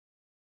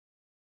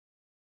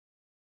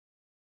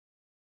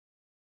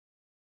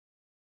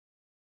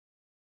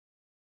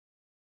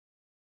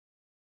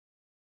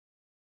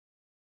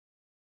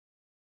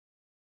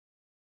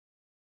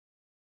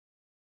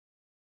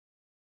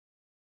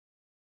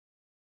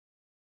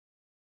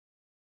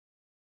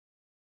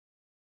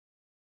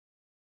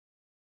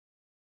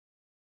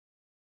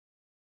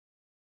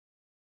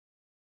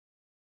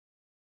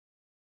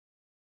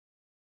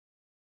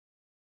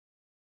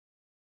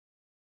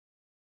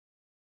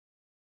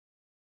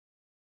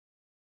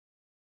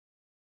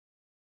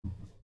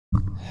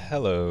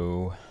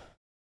Hello.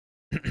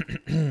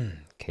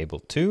 Cable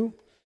 2.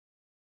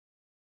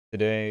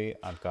 Today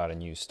I've got a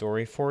new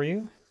story for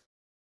you.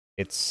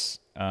 It's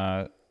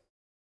I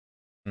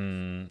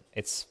want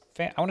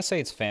to say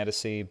it's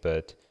fantasy,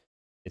 but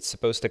it's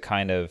supposed to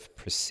kind of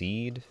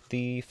precede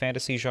the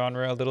fantasy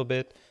genre a little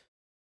bit.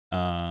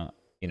 I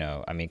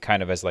mean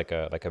kind of as like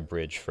a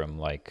bridge from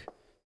like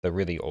the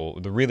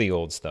really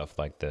old stuff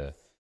like the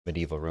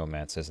medieval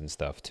romances and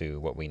stuff to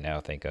what we now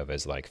think of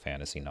as like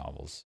fantasy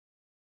novels.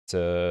 It's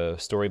a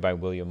story by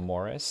William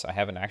Morris. I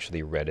haven't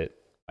actually read it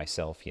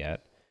myself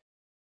yet.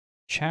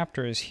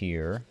 Chapters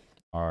here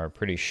are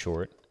pretty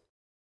short.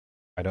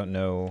 I don't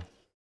know.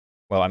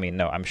 Well, I mean,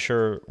 no, I'm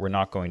sure we're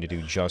not going to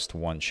do just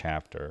one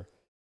chapter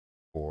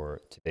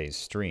for today's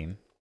stream.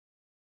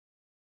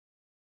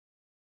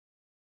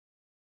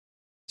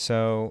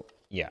 So,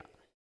 yeah.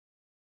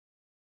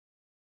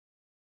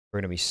 We're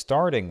going to be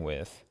starting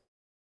with.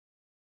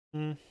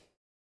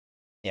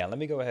 Yeah, let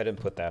me go ahead and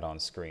put that on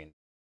screen.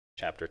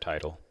 Chapter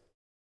title.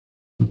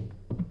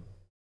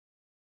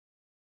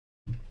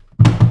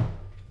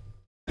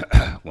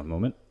 One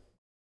moment.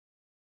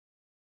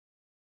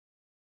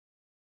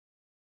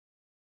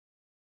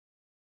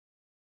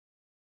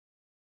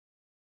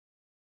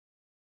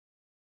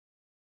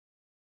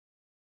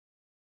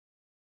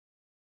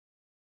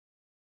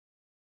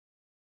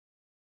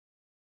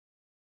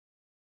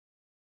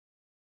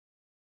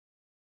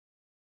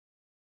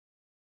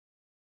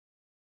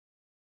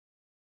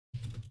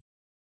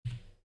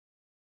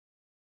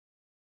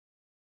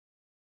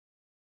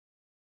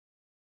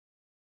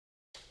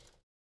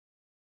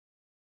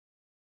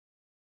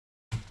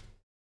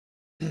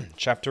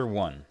 Chapter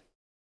 1.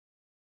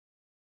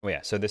 Oh,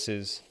 yeah, so this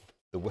is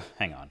the.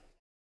 Hang on.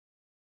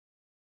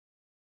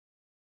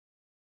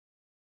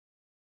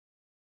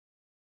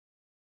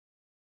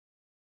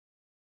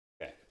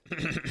 Okay.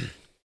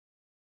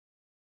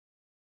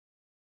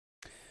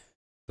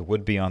 The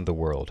Wood Beyond the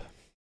World.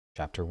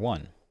 Chapter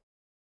 1.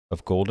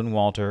 Of Golden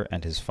Walter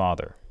and his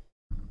father.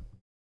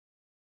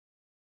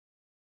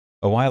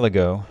 A while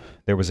ago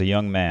there was a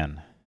young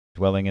man,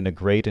 dwelling in a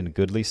great and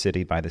goodly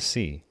city by the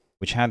sea,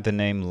 which had the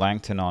name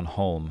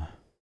Langton-on-Holm.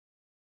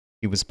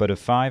 He was but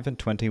of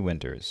 25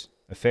 winters,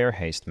 a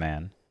fair-faced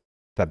man,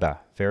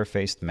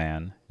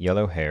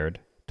 yellow-haired,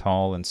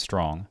 tall and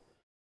strong,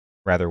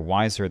 rather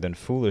wiser than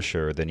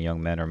foolisher than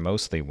young men are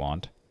mostly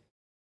wont,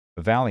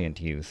 a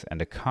valiant youth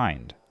and a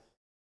kind,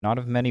 not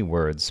of many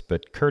words,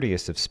 but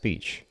courteous of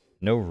speech,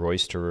 no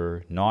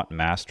roisterer, not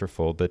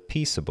masterful, but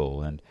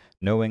peaceable, and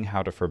knowing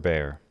how to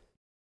forbear.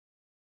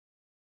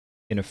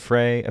 In a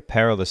fray, a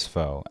perilous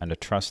foe, and a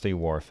trusty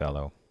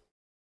war-fellow.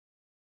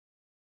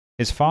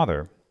 His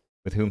father,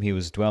 with whom he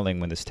was dwelling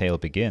when this tale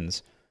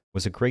begins,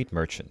 was a great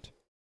merchant,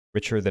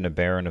 richer than a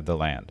baron of the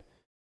land,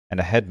 and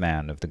a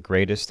headman of the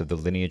greatest of the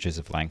lineages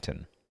of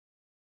Langton,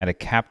 and a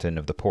captain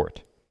of the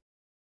port.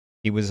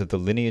 He was of the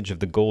lineage of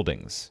the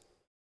Goldings,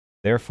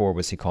 therefore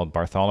was he called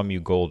Bartholomew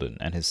Golden,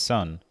 and his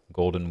son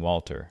Golden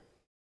Walter.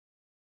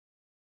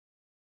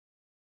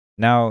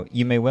 Now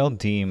ye may well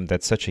deem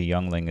that such a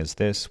youngling as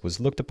this was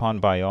looked upon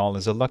by all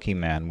as a lucky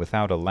man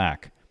without a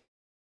lack.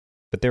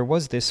 But there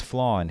was this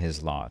flaw in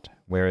his lot,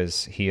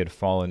 whereas he had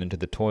fallen into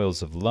the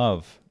toils of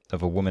love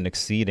of a woman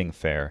exceeding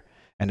fair,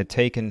 and had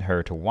taken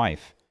her to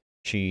wife,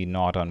 she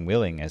not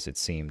unwilling, as it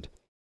seemed.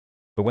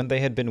 But when they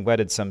had been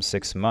wedded some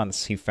 6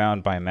 months, he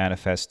found by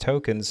manifest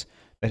tokens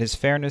that his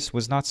fairness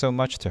was not so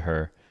much to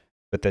her,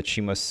 but that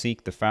she must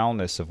seek the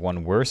foulness of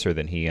one worser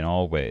than he in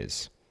all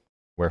ways.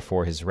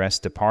 Wherefore his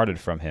rest departed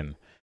from him,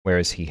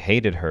 whereas he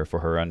hated her for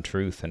her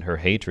untruth and her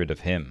hatred of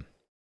him.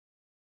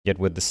 Yet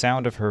would the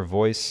sound of her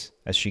voice,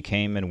 as she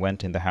came and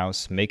went in the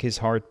house, make his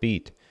heart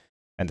beat,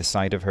 and the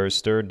sight of her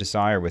stirred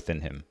desire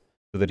within him,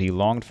 so that he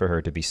longed for her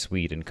to be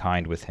sweet and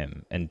kind with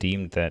him, and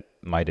deemed that,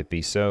 might it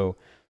be so,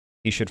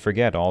 he should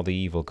forget all the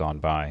evil gone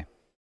by.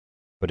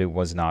 But it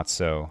was not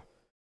so.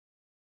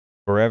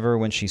 Forever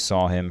when she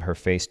saw him, her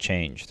face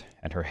changed,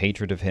 and her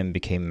hatred of him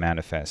became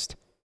manifest,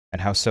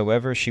 and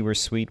howsoever she were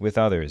sweet with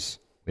others,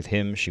 with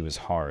him she was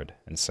hard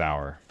and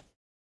sour.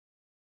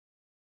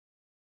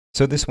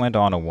 So this went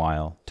on a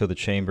while, till the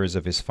chambers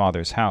of his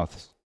father's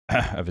house,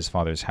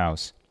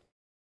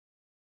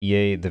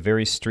 yea, the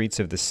very streets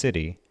of the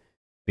city,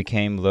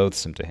 became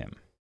loathsome to him.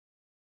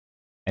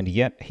 And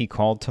yet he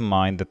called to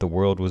mind that the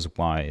world was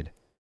wide,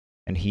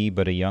 and he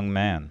but a young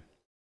man.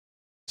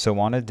 So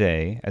on a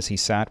day, as he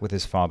sat with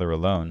his father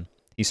alone,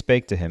 he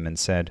spake to him and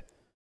said,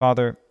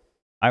 Father,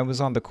 I was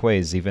on the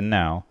quays even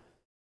now,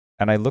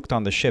 and I looked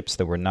on the ships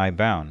that were nigh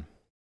bound.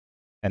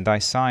 And thy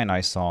sign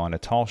I saw on a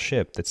tall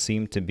ship that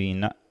seemed to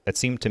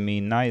me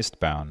nighest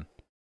bound.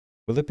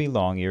 Will it be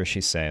long ere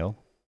she sail?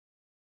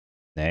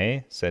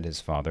 Nay, said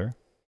his father,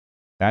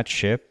 that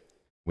ship,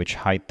 which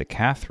hight the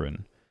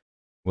Catherine,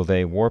 will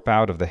they warp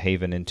out of the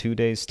haven in 2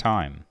 days'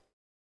 time.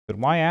 But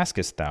why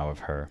askest thou of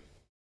her?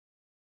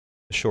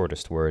 The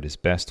shortest word is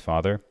best,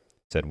 father,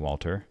 said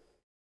Walter,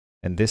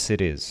 and this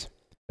it is,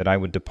 that I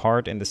would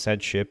depart in the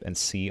said ship and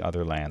see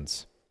other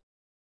lands.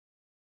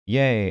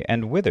 Yea,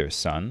 and whither,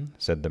 son?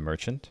 Said the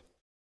merchant.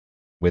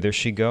 Whither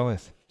she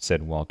goeth,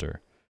 said Walter,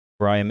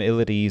 for I am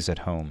ill at ease at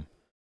home,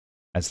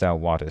 as thou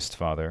wottest,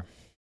 father.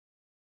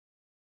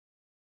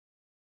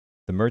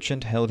 The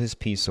merchant held his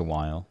peace a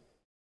while,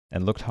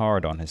 and looked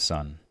hard on his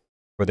son,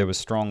 for there was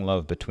strong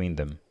love between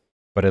them.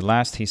 But at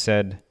last he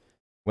said,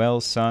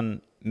 Well,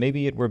 son,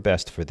 maybe it were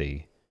best for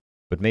thee,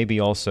 but maybe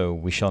also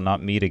we shall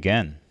not meet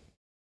again.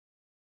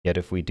 Yet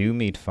if we do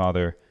meet,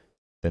 father,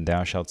 then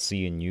thou shalt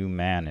see a new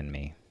man in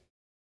me.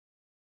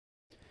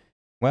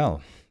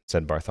 Well,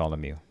 said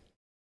Bartholomew,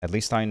 at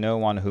least I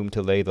know on whom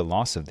to lay the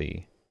loss of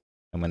thee,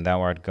 and when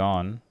thou art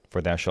gone, for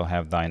thou shalt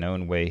have thine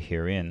own way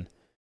herein,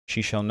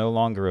 she shall no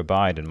longer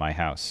abide in my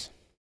house.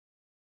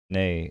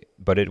 Nay,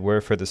 but it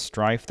were for the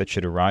strife that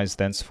should arise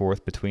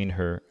thenceforth between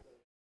her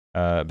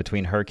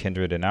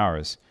kindred and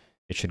ours,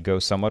 it should go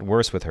somewhat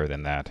worse with her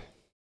than that.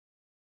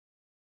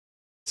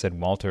 Said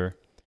Walter,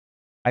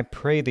 I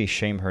pray thee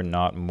shame her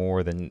not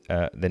more than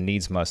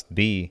needs must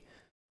be,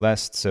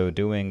 lest, so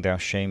doing, thou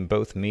shame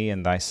both me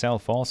and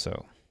thyself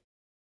also.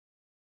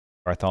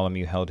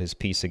 Bartholomew held his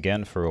peace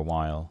again for a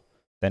while.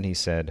 Then he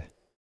said,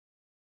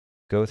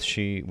 Goeth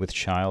she with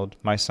child,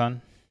 my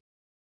son?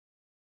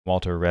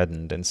 Walter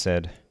reddened and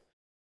said,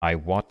 I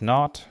wot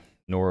not,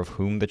 nor of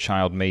whom the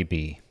child may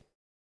be.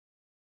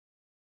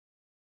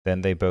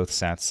 Then they both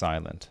sat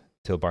silent,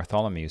 till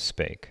Bartholomew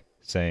spake,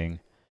 saying,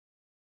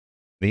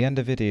 The end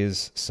of it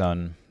is,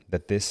 son,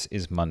 that this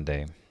is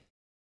Monday,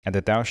 and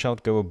that thou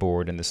shalt go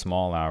aboard in the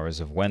small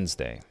hours of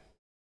Wednesday.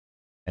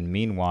 And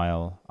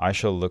meanwhile I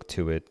shall look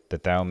to it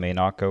that thou may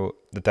not go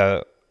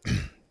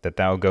that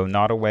thou go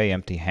not away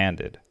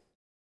empty-handed.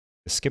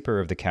 The skipper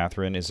of the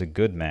Catherine is a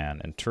good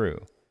man and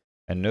true,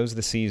 and knows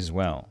the seas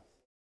well.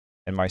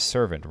 And my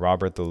servant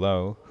Robert the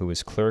Low, who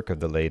is clerk of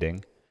the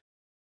lading,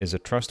 is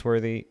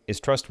trustworthy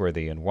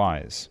and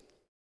wise,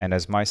 and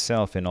as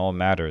myself in all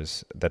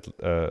matters that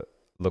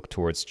look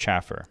towards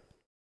chaffer.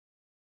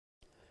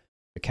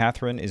 The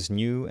Catherine is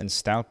new and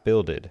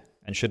stout-builded,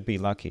 and should be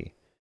lucky,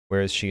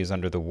 whereas she is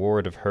under the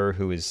ward of her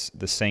who is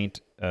the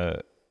saint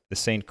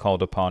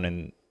called upon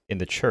in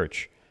the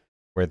church,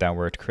 where thou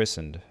wert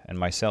christened, and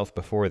myself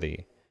before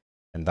thee,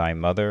 and thy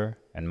mother,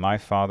 and my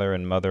father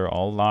and mother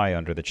all lie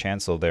under the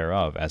chancel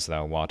thereof, as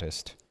thou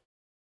wottest.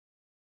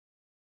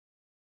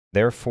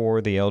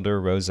 Therefore the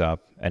elder rose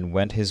up, and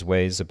went his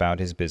ways about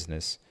his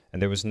business,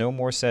 and there was no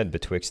more said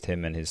betwixt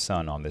him and his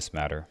son on this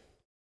matter.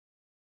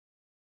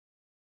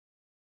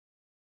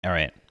 All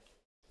right,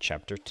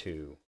 chapter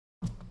 2.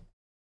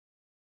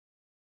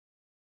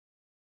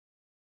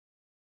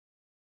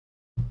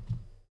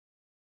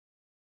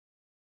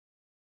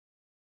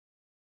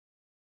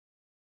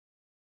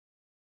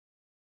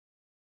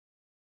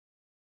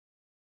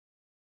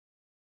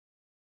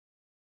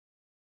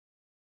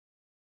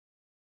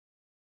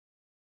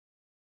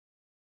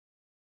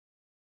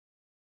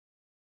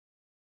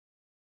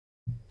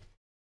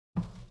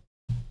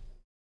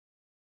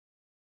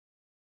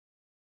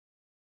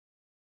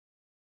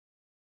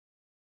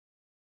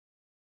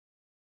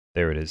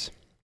 There it is.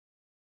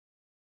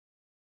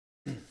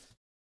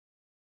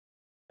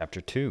 Chapter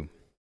 2.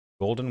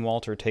 Golden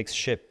Walter takes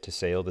ship to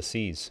sail the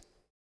seas.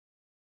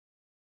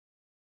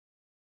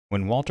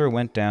 When Walter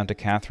went down to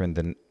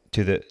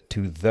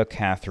the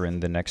Catherine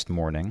the next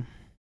morning,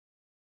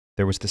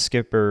 there was the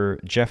skipper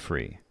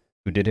Geoffrey,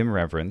 who did him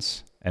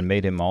reverence, and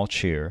made him all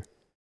cheer,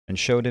 and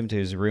showed him to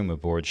his room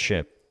aboard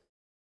ship,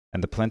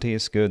 and the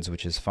plenteous goods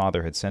which his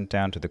father had sent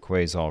down to the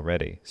quays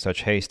already,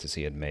 such haste as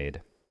he had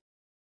made.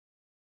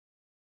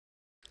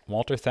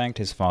 Walter thanked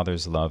his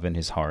father's love in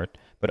his heart,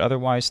 but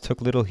otherwise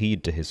took little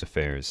heed to his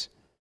affairs,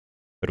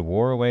 but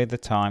wore away the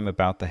time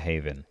about the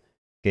haven,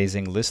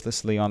 gazing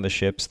listlessly on the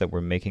ships that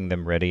were making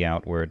them ready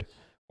outward,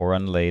 or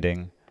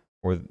unlading,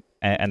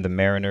 and the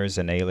mariners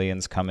and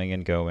aliens coming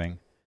and going.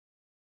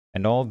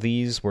 And all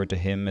these were to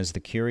him as the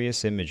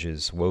curious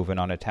images woven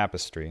on a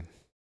tapestry.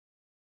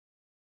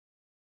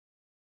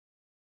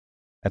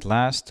 At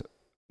last,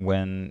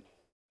 when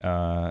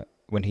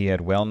he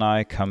had well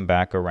nigh come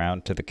back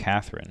around to the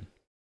Catherine,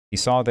 he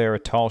saw there a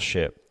tall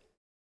ship,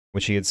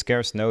 which he had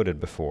scarce noted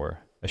before,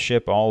 a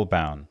ship all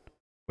bound,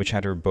 which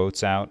had her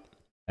boats out,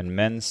 and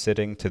men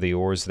sitting to the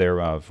oars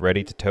thereof,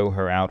 ready to tow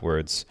her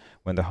outwards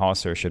when the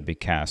hawser should be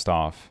cast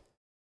off.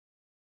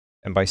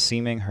 And by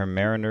seeming her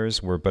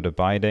mariners were but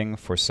abiding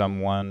for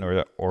some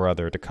one or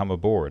other to come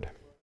aboard.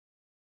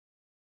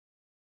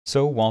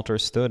 So Walter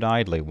stood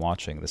idly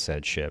watching the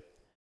said ship,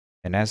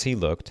 and as he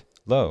looked,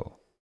 lo,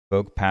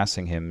 folk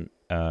passing him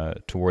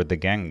toward the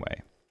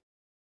gangway.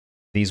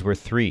 These were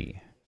three.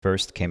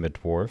 First came a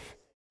dwarf,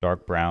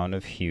 dark brown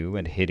of hue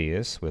and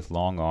hideous, with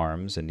long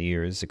arms and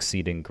ears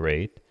exceeding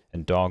great,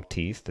 and dog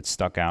teeth that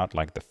stuck out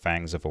like the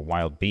fangs of a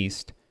wild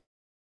beast.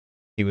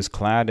 He was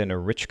clad in a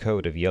rich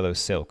coat of yellow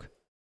silk,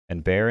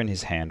 and bare in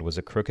his hand was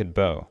a crooked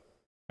bow,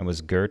 and was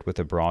girt with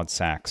a broad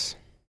sax.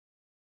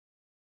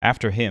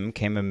 After him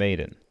came a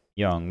maiden,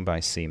 young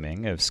by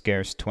seeming, of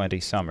scarce 20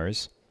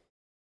 summers,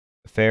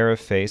 fair of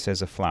face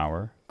as a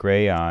flower,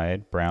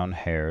 grey-eyed,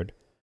 brown-haired,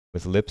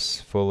 with lips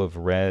full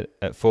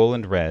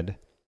and red,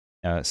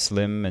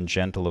 slim and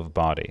gentle of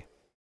body,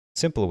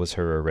 Simple was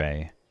her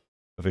array,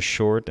 of a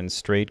short and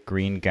straight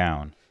green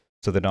gown,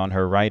 so that on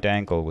her right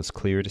ankle was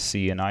clear to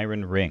see an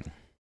iron ring.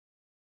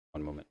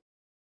 One moment.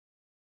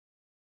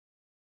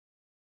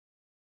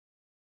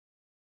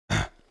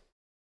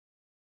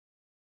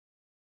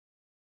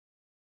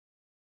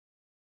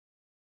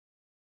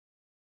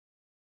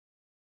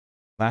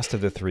 Last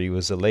of the three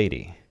was a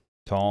lady,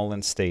 tall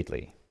and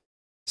stately,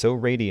 so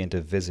radiant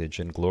of visage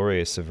and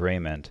glorious of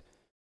raiment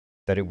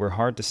that it were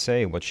hard to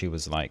say what she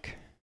was like,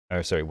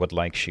 what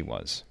like she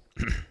was.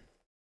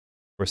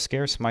 For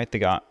scarce might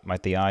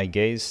the eye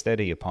gaze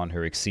steady upon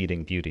her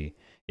exceeding beauty,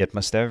 yet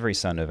must every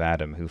son of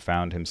Adam who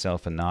found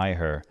himself anigh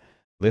her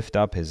lift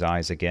up his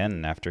eyes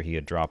again after he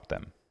had dropped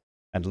them,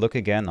 and look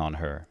again on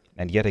her,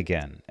 and yet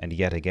again, and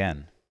yet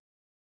again.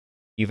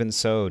 Even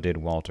so did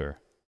Walter,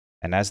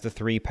 and as the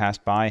three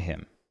passed by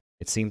him,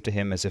 it seemed to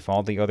him as if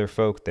all the other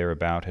folk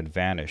thereabout had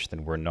vanished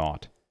and were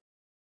naught.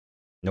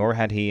 Nor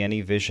had he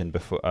any vision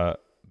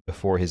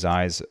before his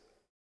eyes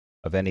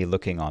of any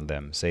looking on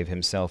them, save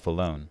himself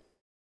alone.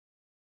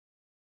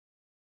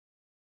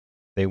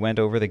 They went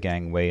over the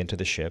gangway into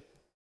the ship,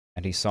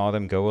 and he saw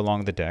them go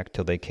along the deck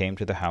till they came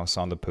to the house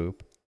on the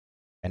poop,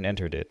 and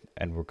entered it,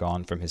 and were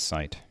gone from his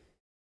sight.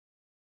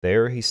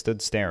 There he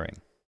stood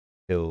staring,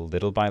 till,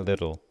 little by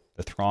little,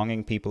 the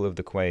thronging people of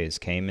the quays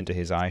came into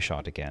his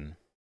eye-shot again.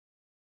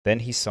 Then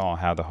he saw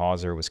how the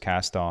hawser was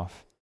cast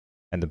off,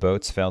 and the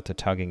boats fell to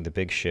tugging the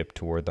big ship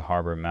toward the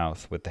harbor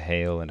mouth with the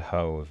hail and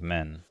hoe of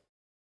men.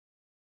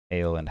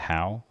 Hail and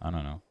how? I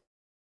don't know.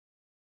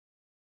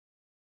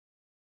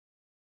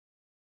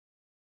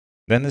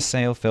 Then the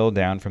sail fell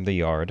down from the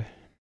yard,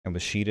 and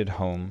was sheeted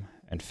home,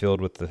 and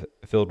filled with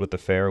the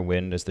fair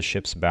wind as the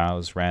ship's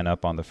bows ran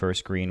up on the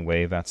first green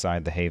wave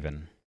outside the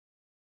haven.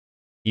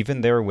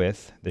 Even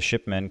therewith the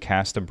shipmen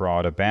cast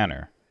abroad a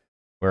banner,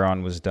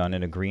 whereon was done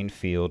in a green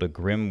field a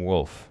grim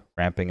wolf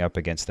ramping up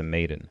against a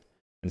maiden,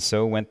 and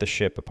so went the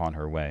ship upon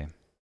her way.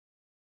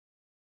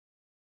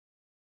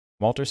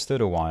 Walter stood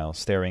a while,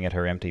 staring at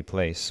her empty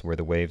place where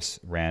the waves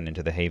ran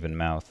into the haven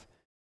mouth,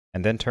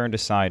 and then turned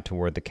aside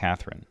toward the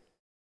Catherine.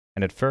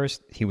 And at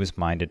first he was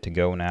minded to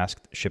go and ask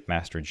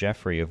Shipmaster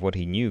Geoffrey of what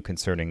he knew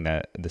concerning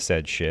the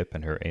said ship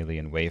and her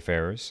alien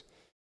wayfarers.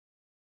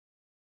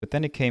 But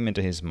then it came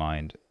into his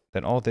mind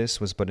that all this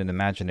was but an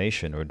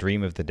imagination or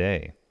dream of the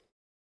day,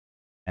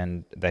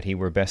 and that he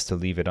were best to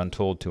leave it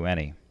untold to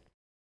any.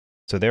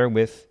 So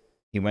therewith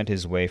he went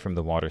his way from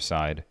the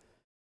waterside,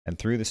 and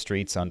through the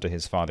streets unto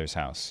his father's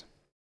house.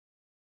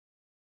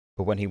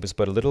 But when he was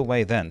but a little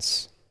way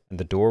thence, and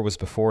the door was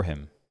before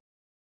him,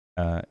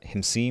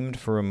 him seemed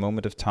for a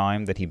moment of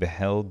time that he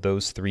beheld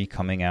those three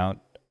coming out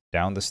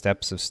down the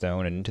steps of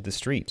stone and into the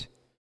street,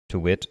 to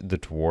wit, the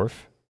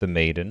dwarf, the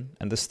maiden,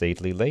 and the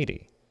stately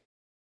lady.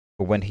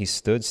 But when he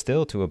stood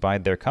still to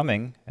abide their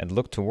coming, and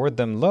looked toward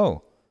them,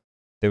 lo!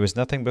 There was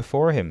nothing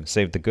before him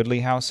save the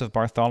goodly house of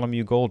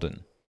Bartholomew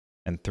Golden,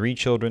 and three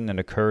children and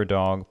a cur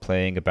dog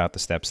playing about the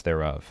steps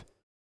thereof.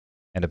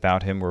 And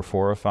about him were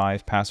 4 or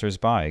 5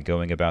 passers-by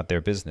going about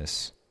their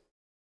business.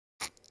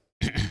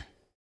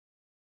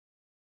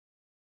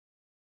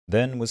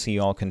 Then was he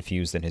all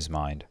confused in his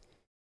mind,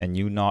 and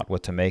knew not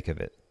what to make of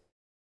it,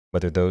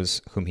 whether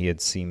those whom he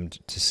had seemed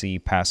to see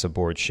pass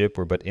aboard ship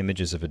were but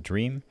images of a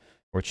dream,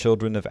 or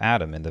children of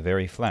Adam in the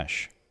very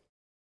flesh.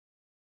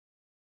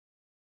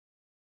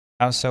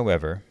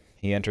 Howsoever,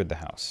 he entered the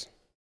house,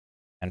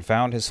 and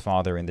found his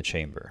father in the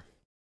chamber,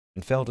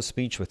 and fell to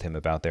speech with him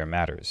about their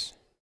matters.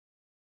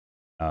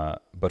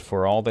 But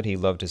for all that he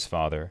loved his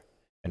father,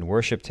 and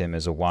worshipped him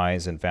as a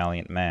wise and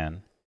valiant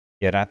man,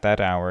 yet at that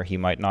hour he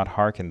might not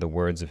hearken the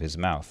words of his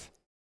mouth,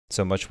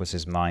 so much was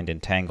his mind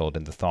entangled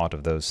in the thought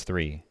of those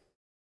three,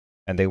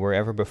 and they were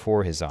ever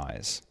before his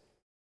eyes,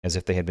 as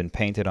if they had been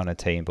painted on a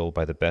table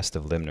by the best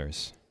of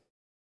limners.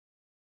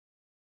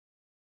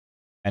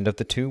 And of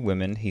the 2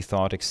 women he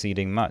thought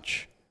exceeding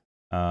much,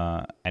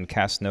 and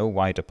cast no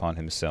white upon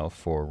himself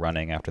for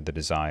running after the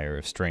desire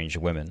of strange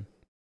women.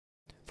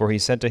 For he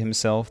said to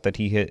himself that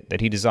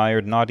he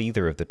desired not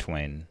either of the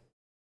twain.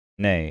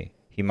 Nay,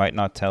 he might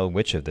not tell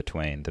which of the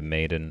twain, the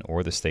maiden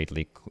or the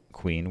stately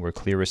queen, were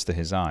clearest to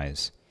his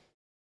eyes.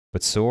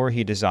 But sore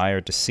he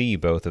desired to see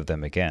both of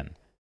them again,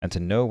 and to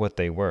know what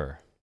they were.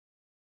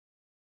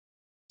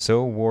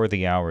 So wore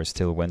the hours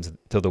till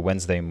the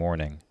Wednesday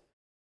morning,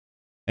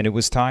 and it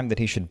was time that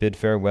he should bid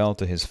farewell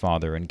to his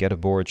father and get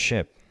aboard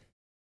ship.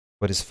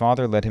 But his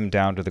father led him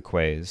down to the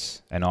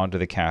quays, and on to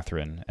the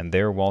Catherine, and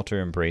there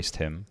Walter embraced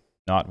him,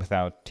 not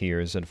without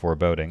tears and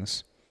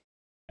forebodings,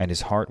 and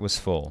his heart was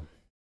full.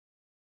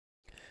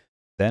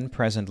 Then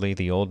presently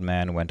the old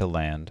man went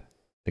aland,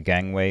 the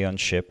gangway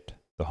unshipped,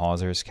 the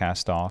hawsers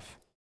cast off,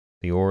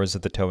 the oars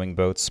of the towing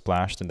boats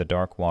splashed in the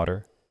dark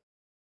water.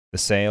 The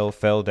sail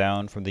fell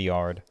down from the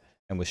yard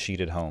and was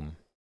sheeted home,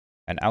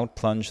 and out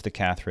plunged the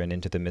Catherine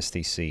into the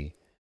misty sea,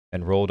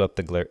 and rolled up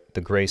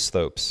the grey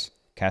slopes,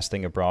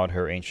 casting abroad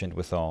her ancient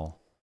withal,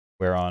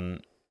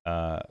 whereon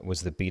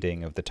was the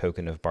beating of the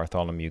token of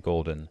Bartholomew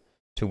Golden,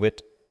 to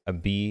wit, a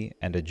B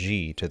and a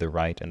G to the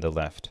right and the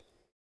left.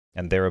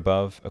 and there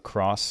above a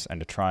cross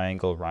and a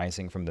triangle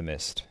rising from the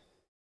mist,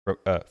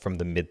 from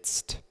the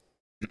midst.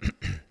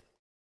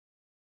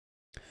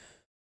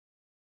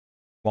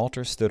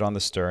 Walter stood on the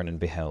stern and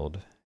beheld,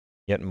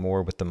 yet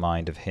more with the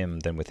mind of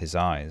him than with his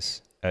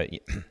eyes.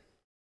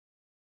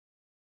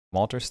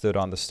 Walter stood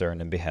on the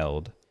stern and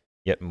beheld,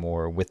 yet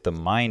more with the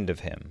mind of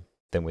him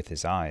than with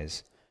his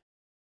eyes,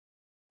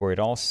 for it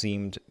all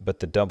seemed but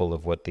the double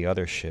of what the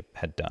other ship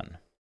had done,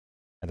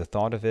 and the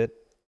thought of it,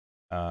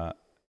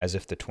 as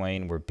if the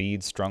twain were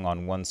beads strung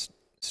on one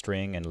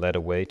string and led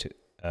away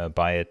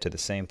by it to the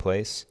same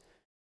place,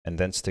 and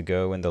thence to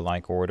go in the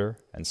like order,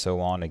 and so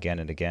on again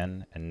and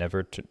again, and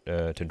never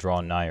to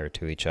draw nigher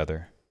to each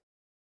other.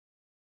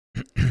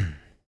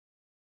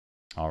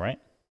 All right,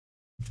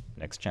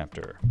 next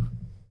chapter.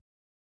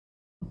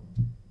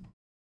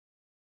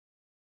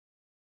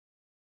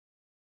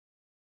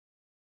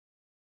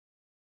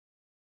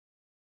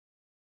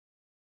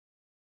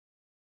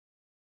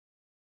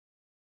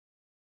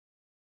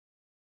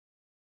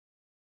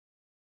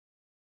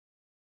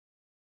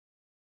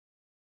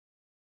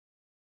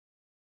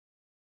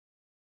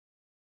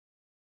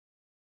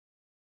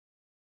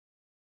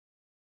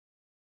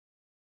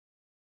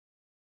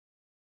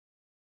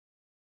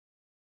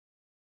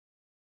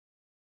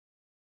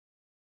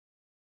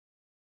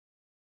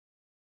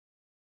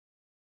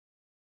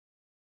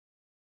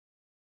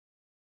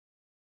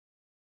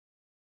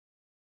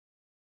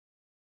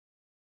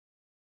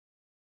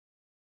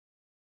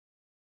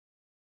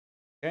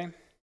 Okay.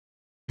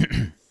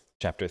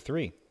 Chapter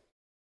 3.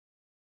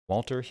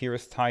 Walter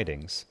heareth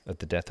tidings of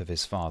the death of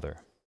his father.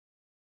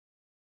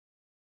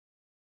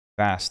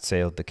 Fast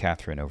sailed the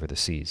Catherine over the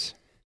seas,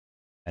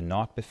 and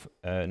naught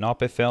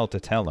befell to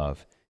tell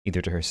of,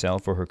 either to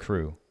herself or her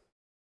crew.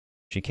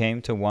 She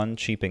came to one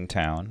cheaping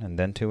town, and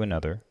then to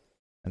another,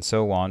 and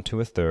so on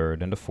to a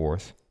third and a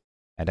fourth,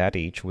 and at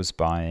each was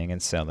buying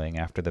and selling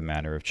after the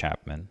manner of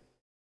chapmen.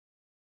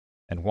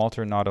 And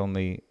Walter not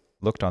only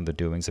looked on the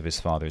doings of his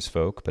father's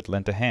folk, but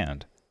lent a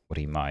hand, what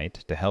he might,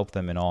 to help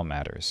them in all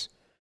matters,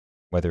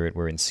 whether it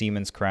were in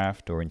seaman's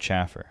craft or in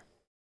chaffer.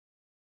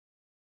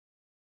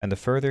 And the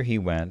further he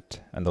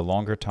went, and the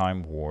longer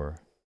time wore,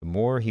 the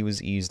more he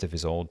was eased of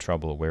his old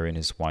trouble wherein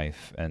his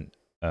wife and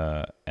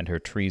her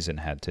treason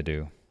had to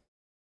do.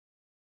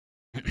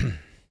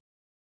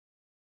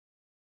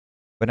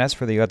 But as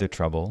for the other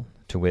trouble,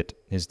 to wit,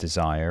 his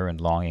desire and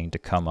longing to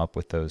come up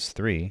with those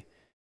three,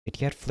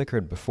 it yet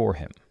flickered before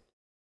him.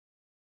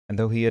 And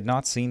though he had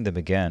not seen them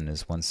again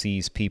as one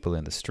sees people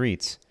in the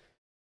streets,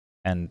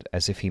 and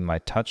as if he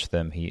might touch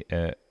them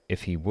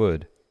if he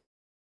would,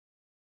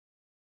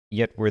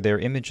 yet were their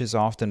images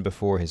often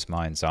before his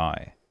mind's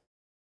eye,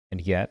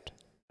 and yet,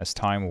 as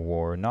time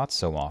wore, not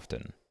so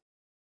often,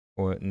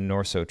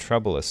 nor so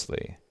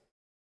troublously.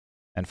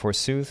 And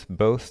forsooth,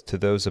 both to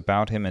those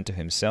about him and to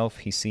himself,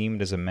 he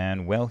seemed as a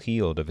man well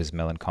healed of his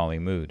melancholy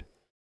mood.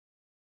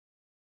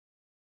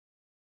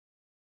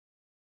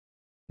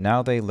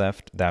 Now they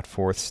left that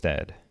fourth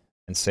stead,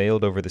 and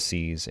sailed over the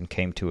seas, and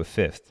came to a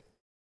fifth,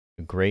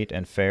 a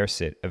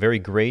very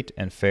great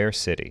and fair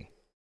city,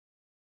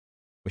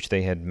 which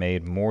they had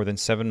made more than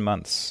 7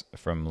 months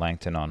from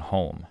Langton on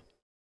Holme.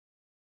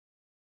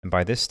 And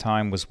by this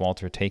time was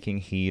Walter taking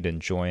heed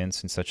and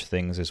joyance in such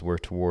things as were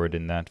toward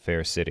in that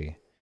fair city,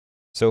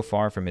 so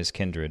far from his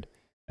kindred,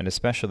 and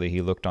especially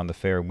he looked on the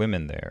fair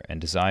women there, and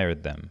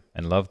desired them,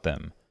 and loved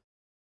them,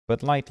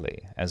 but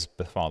lightly, as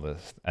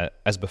befalleth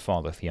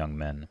young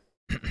men.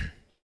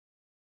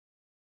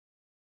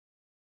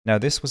 Now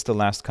this was the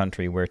last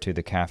country whereto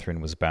the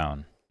Catherine was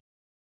bound.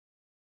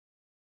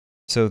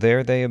 So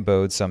there they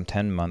abode some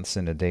 10 months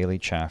in a daily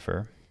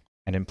chaffer,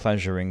 and in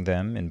pleasuring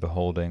them, in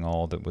beholding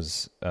all that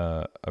was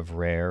of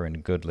rare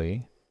and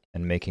goodly,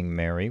 and making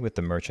merry with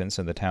the merchants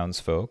and the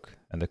townsfolk,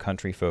 and the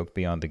country folk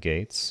beyond the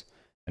gates,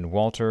 and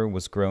Walter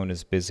was grown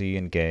as busy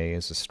and gay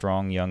as a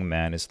strong young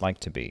man is like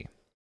to be.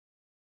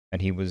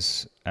 And he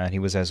was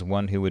as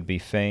one who would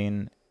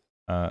fain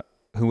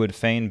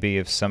be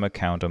of some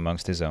account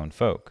amongst his own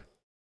folk.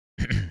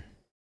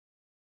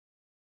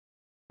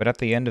 But at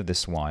the end of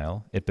this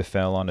while, it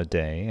befell on a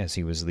day, as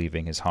he was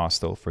leaving his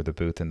hostel for the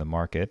booth in the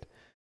market,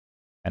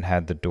 and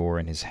had the door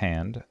in his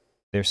hand,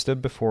 there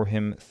stood before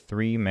him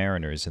 3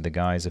 mariners in the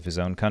guise of his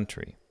own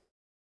country,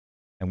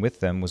 and with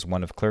them was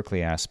one of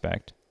clerkly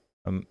aspect,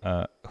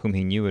 whom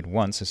he knew at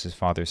once as his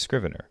father's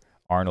scrivener,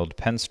 Arnold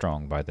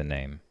Penstrong by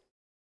name.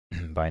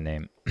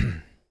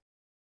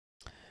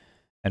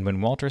 And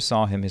when Walter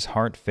saw him, his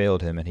heart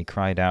failed him, and he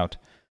cried out,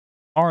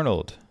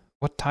 "Arnold,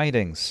 what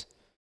tidings?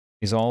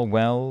 Is all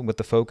well with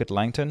the folk at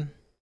Langton?"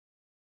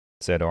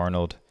 Said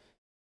Arnold,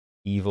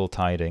 "Evil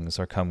tidings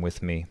are come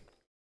with me.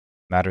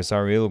 Matters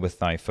are ill with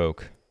thy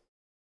folk.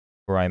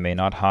 For I may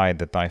not hide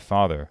that thy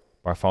father,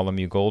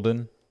 Bartholomew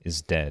Golden,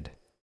 is dead.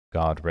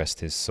 God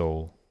rest his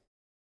soul."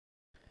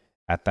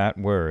 At that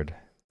word,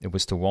 it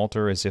was to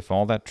Walter as if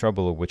all that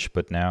trouble which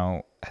but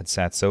now had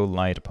sat so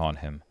light upon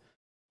him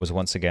was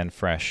once again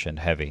fresh and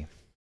heavy,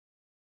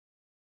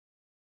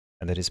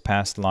 and that his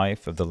past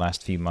life of the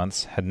last few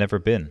months had never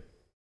been.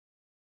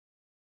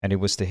 and it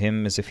was to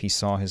him as if he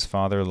saw his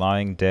father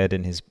lying dead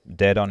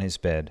on his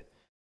bed,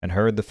 and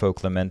heard the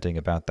folk lamenting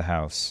about the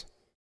house.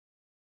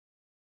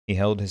 He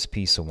held his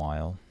peace a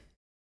while,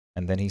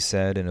 and then he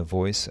said in a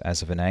voice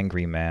as of an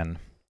angry man,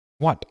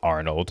 "What,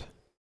 Arnold?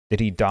 Did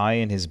he die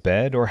in his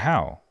bed, or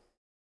how?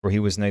 For he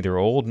was neither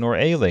old nor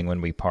ailing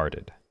when we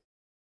parted."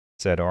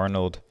 Said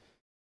Arnold,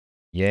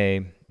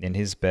 "Yea, in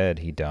his bed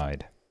he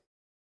died.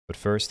 But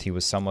first he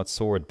was somewhat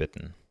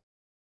sword-bitten."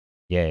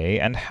 "Yea,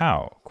 and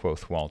how?"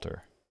 quoth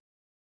Walter.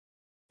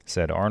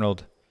 Said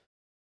Arnold,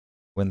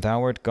 "When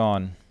thou wert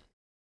gone,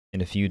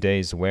 in a few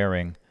days'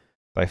 wearing,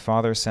 thy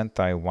father sent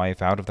thy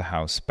wife out of the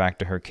house back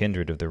to her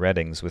kindred of the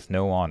Reddings with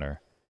no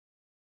honour,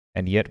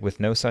 and yet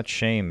with no such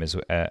shame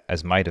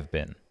as might have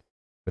been,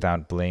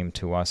 without blame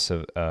to us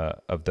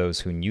of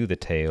those who knew the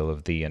tale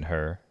of thee and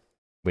her,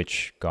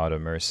 which, God a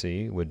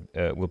mercy,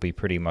 will be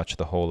pretty much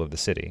the whole of the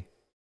city."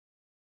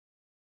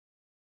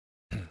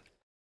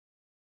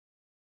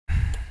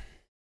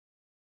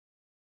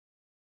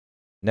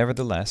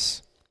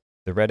 Nevertheless,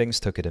 the Reddings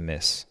took it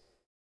amiss,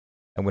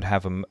 and would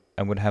have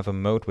a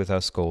mote with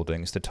us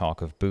Goldings to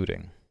talk of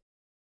booting.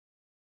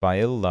 By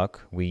ill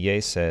luck we yea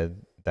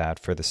said that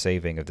for the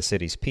saving of the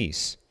city's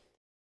peace,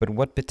 but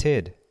what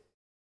betid?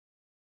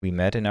 We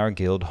met in our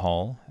guild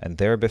hall, and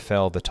there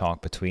befell the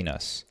talk between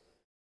us,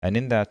 and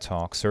in that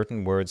talk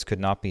certain words could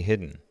not be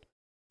hidden,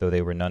 though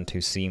they were none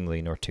too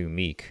seemly nor too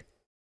meek.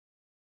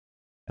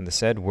 And the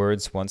said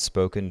words once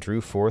spoken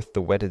drew forth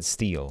the whetted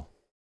steel,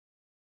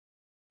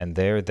 and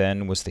there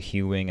then was the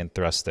hewing and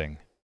thrusting.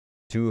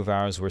 2 of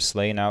ours were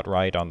slain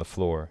outright on the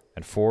floor,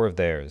 and 4 of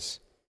theirs,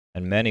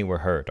 and many were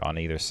hurt on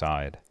either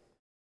side.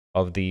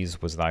 Of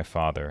these was thy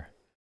father,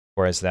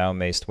 for as thou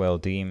mayst well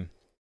deem,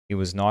 he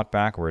was not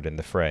backward in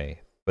the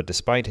fray, but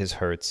despite his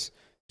hurts,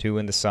 2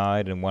 in the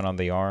side and 1 on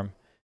the arm,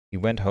 he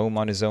went home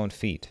on his own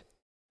feet,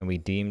 and we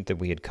deemed that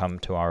we had come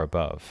to our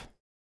above.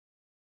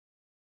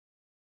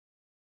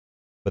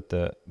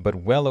 But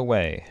well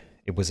away,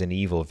 it was an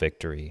evil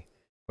victory,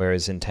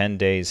 whereas in 10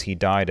 days he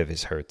died of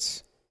his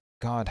hurts.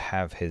 God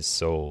have his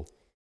soul.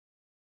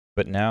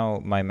 But now,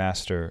 my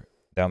master,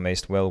 thou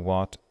mayst well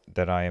wot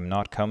that I am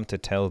not come to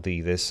tell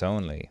thee this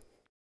only,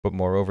 but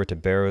moreover to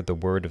bear the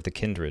word of the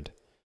kindred,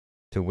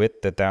 to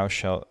wit that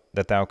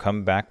thou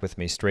come back with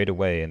me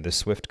straightway in the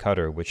swift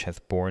cutter which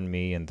hath borne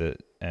me and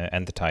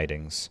the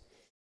tidings.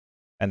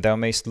 And thou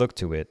mayst look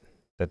to it,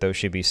 that though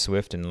she be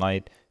swift and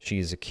light, she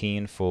is a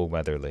keen full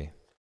weatherly.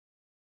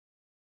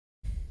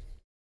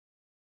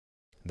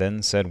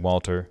 Then said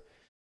Walter,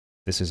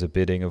 "This is a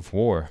bidding of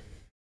war.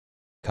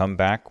 Come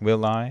back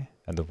will I,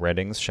 and the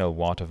Reddings shall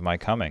wot of my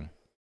coming.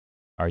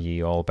 Are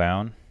ye all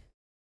bound?"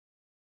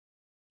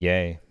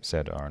 "Yea,"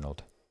 said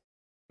Arnold.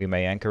 "We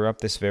may anchor up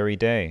this very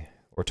day,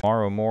 or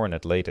tomorrow morn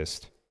at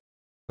latest.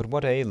 But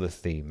what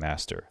aileth thee,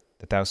 master,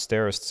 that thou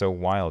starest so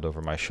wild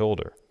over my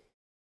shoulder?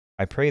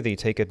 I pray thee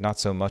take it not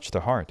so much to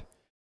heart.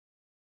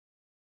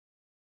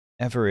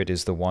 Ever it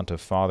is the wont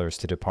of fathers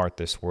to depart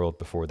this world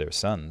before their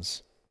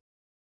sons."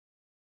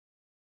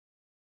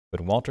 But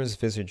Walter's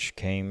visage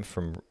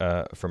from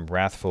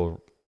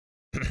wrathful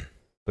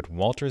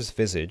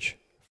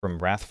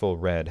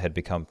red had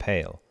become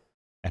pale,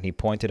 and he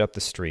pointed up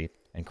the street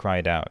and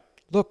cried out,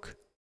 "Look!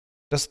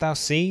 Dost thou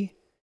see?"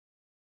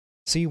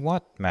 "See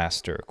what,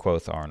 master?"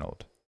 quoth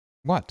Arnold.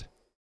 "What?"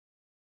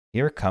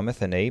 "Here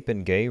cometh an ape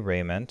in gay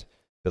raiment,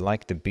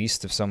 belike the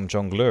beast of some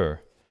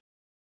jongleur.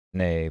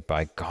 Nay,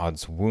 by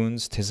God's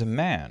wounds, 'tis a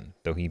man,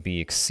 though he be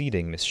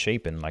exceeding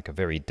misshapen like a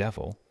very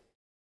devil.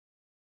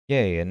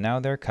 Yea, and now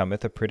there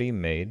cometh a pretty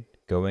maid,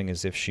 going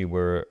as if she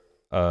were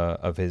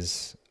of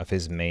his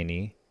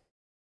manie."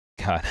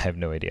 God, I have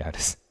no idea how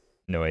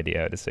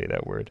to say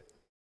that word.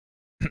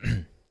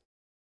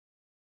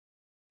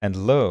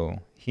 "And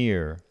lo,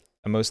 here,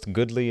 a most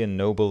goodly and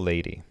noble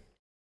lady.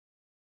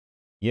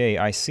 Yea,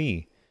 I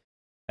see,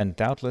 and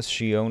doubtless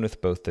she owneth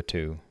both the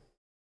 2,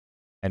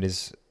 and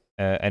is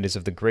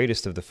of the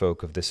greatest of the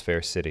folk of this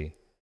fair city.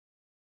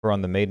 For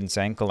on the maiden's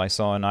ankle I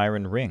saw an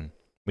iron ring,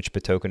 which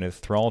betokeneth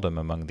thraldom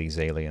among these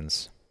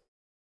aliens.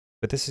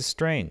 But this is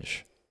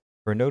strange,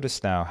 for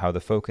notice now how the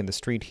folk in the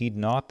street heed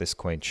not this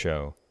quaint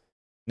show,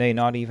 nay,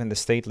 not even the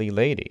stately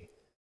lady,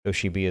 though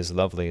she be as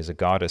lovely as a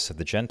goddess of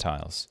the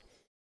Gentiles,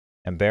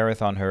 and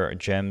beareth on her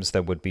gems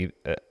that would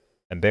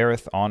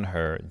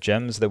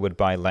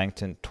buy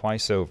Langton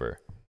twice over.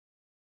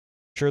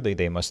 Surely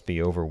they must be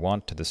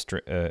overwont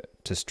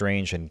to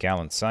strange and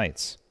gallant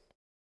sights.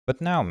 But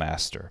now,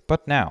 master,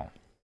 but now."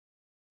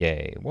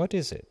 "Yea, what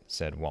is it?"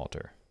 said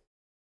Walter.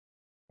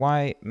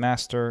 "Why,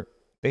 master,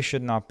 they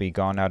should not be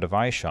gone out of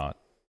eyeshot,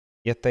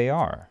 yet they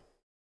are.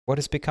 What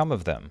has become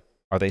of them?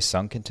 Are they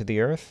sunk into the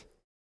earth?"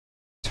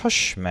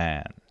 "Tush,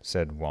 man,"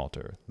 said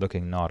Walter,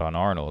 looking not on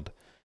Arnold,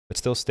 but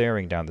still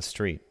staring down the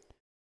street.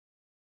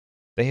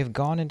 "They have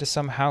gone into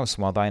some house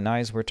while thine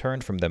eyes were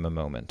turned from them a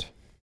moment."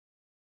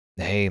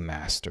 "Nay,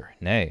 master,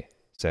 nay,"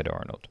 said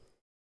Arnold.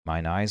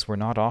 "Mine eyes were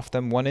not off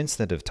them one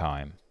instant of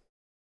time."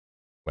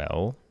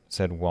 "Well,"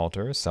 said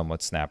Walter,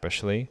 somewhat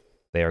snappishly,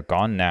 "they are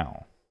gone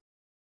now."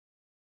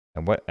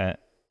 And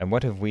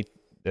what have we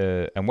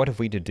and what have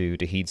we to do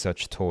to heed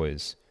such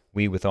toys,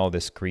 we with all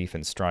this grief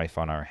and strife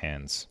on our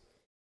hands?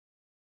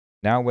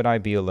 Now would I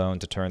be alone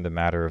to turn the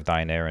matter of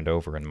thine errand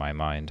over in my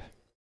mind.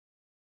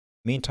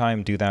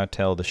 Meantime do thou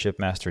tell the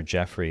shipmaster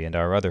Geoffrey and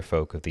our other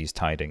folk of these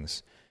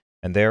tidings,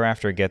 and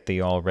thereafter get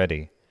thee all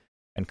ready,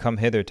 and come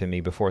hither to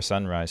me before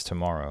sunrise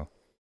tomorrow,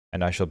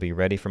 and I shall be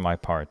ready for my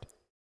part,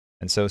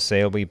 and so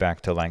sail we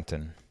back to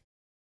Langton.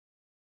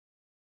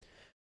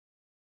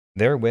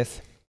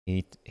 Therewith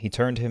he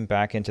turned him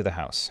back into the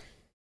house,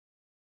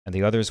 and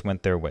the others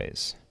went their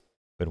ways.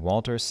 But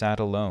Walter sat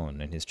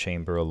alone in his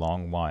chamber a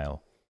long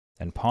while,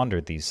 and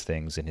pondered these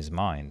things in his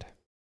mind.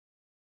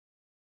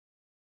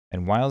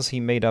 And whiles he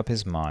made up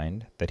his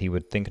mind that he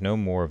would think no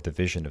more of the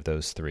vision of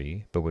those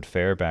three, but would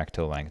fare back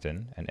to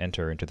Langton, and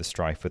enter into the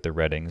strife with the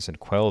Reddings, and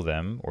quell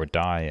them, or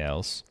die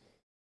else.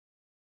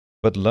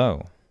 But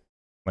lo,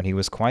 when he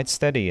was quite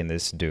steady in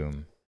this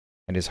doom,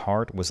 and his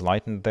heart was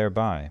lightened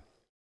thereby,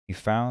 he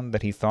found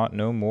that he thought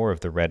no more of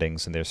the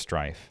Reddings and their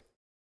strife,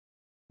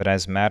 but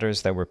as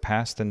matters that were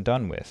past and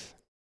done with,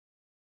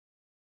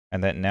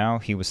 and that now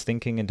he was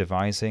thinking and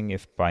devising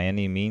if by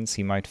any means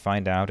he might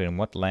find out in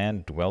what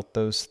land dwelt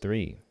those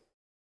three.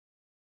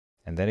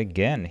 And then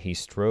again he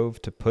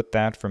strove to put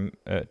that from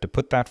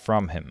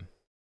him,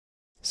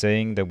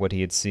 saying that what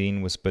he had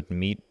seen was but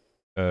meat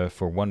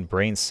for one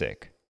brain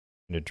sick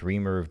and a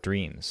dreamer of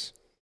dreams.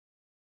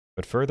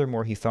 But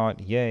furthermore he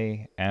thought,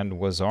 yea, and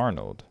was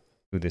Arnold,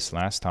 who this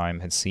last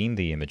time had seen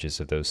the images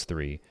of those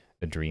three,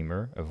 a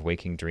dreamer of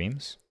waking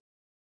dreams?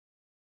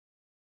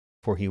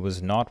 For he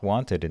was not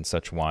wanted in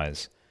such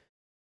wise.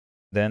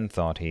 Then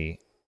thought he,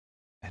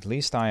 at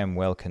least I am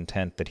well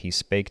content that he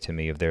spake to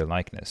me of their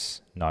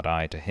likeness, not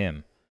I to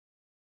him.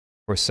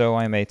 For so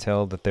I may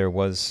tell that there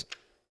was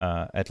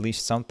at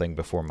least something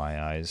before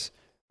my eyes,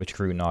 which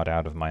grew not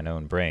out of mine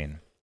own brain.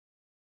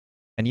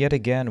 And yet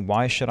again,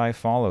 why should I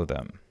follow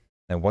them?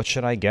 And what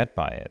should I get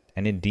by it?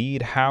 And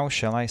indeed, how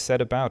shall I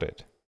set about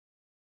it?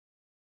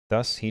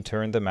 Thus he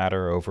turned the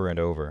matter over and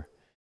over,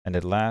 and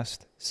at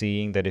last,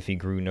 seeing that if he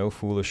grew no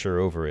foolisher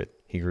over it,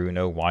 he grew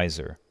no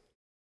wiser,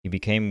 he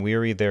became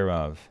weary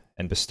thereof,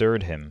 and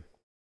bestirred him,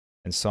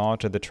 and saw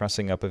to the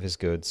trussing up of his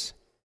goods,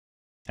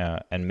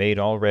 and made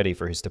all ready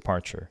for his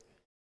departure,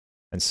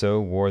 and so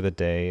wore the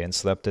day, and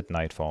slept at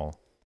nightfall.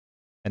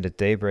 And at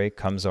daybreak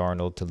comes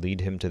Arnold to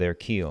lead him to their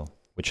keel,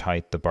 which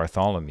hight the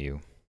Bartholomew.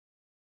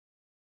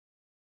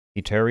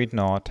 He tarried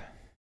not,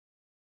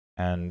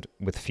 and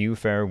with few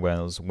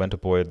farewells went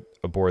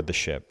aboard the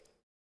ship,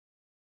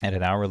 and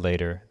an hour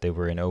later they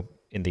were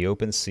in the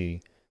open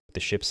sea, with the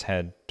ship's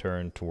head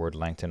turned toward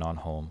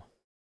Langton-on-Holme.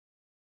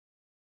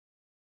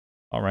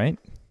 All right,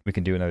 we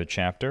can do another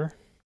chapter.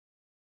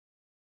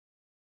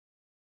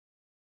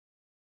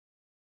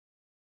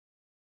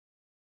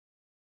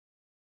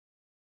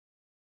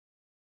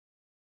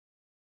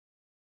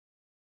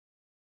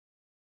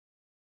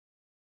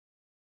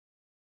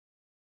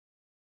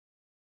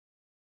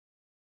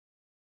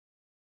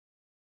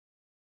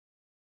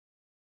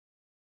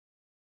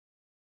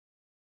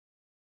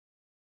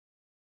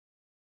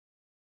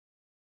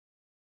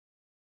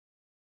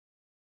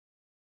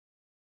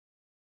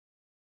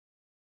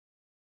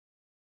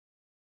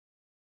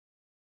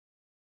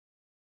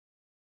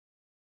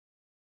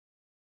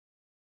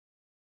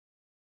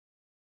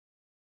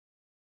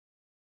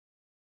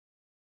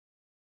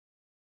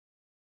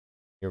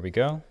 Here we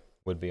go.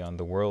 Would be on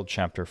the World,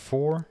 Chapter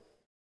 4.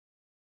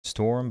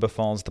 Storm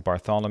befalls the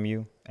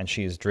Bartholomew, and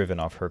she is driven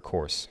off her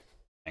course.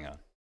 Hang on.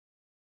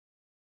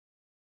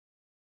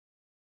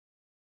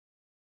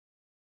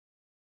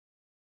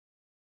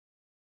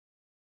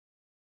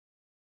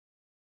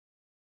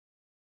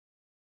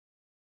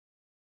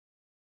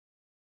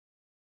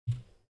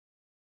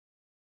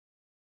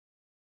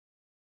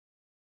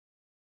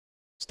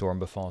 Storm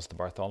befalls the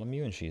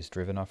Bartholomew, and she is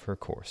driven off her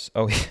course.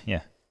 Oh,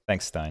 yeah.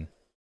 Thanks, Stein.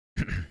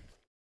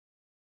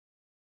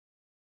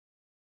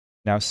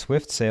 Now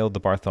swift sailed the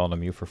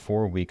Bartholomew for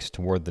 4 weeks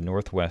toward the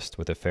northwest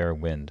with a fair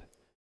wind,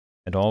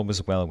 and all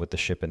was well with the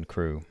ship and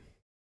crew.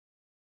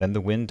 Then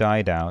the wind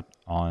died out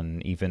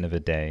on even of a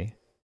day,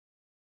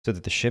 so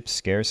that the ship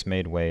scarce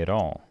made way at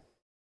all,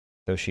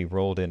 though she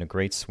rolled in a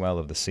great swell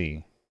of the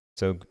sea,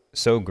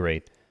 so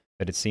great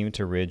that it seemed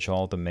to ridge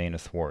all the main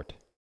athwart.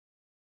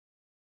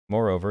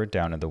 Moreover,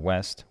 down in the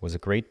west was a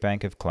great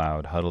bank of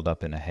cloud huddled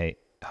up in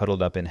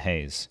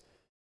haze,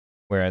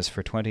 whereas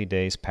for 20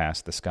 days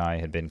past the sky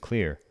had been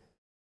clear,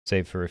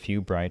 save for a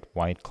few bright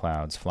white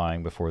clouds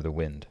flying before the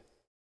wind.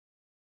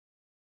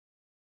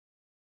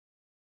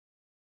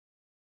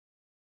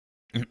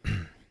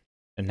 And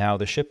now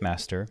the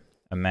shipmaster,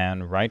 a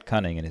man right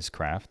cunning in his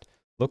craft,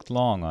 looked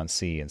long on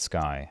sea and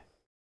sky,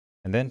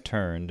 and then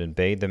turned and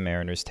bade the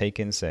mariners take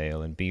in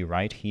sail and be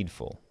right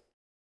heedful.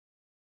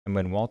 And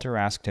when Walter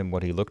asked him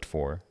what he looked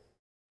for,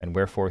 and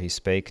wherefore he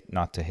spake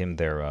not to him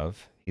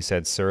thereof, he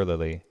said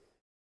surlily,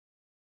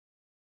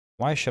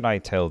 Why should I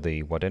tell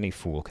thee what any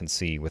fool can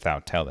see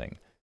without telling,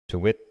 to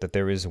wit that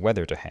there is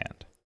weather to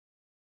hand?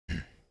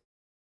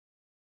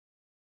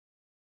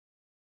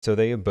 So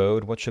they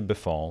abode what should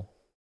befall,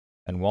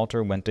 and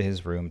Walter went to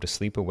his room to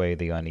sleep away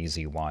the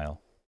uneasy while,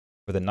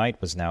 for the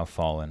night was now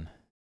fallen,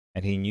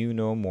 and he knew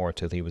no more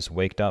till he was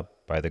waked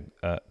up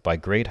by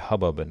great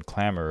hubbub and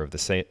clamour of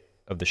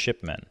the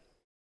shipmen,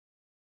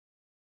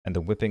 and the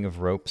whipping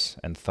of ropes,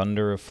 and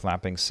thunder of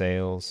flapping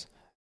sails,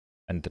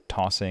 and the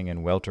tossing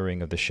and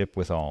weltering of the ship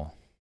withal.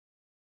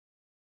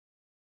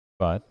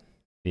 But,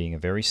 being a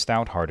very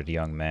stout-hearted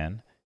young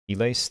man, he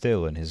lay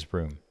still in his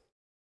room,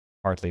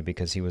 partly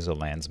because he was a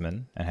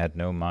landsman, and had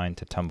no mind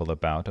to tumble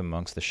about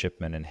amongst the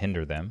shipmen and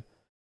hinder them,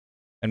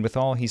 and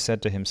withal he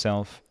said to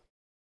himself,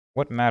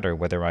 "What matter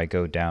whether I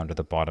go down to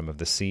the bottom of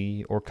the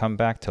sea, or come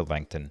back to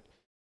Langton,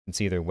 since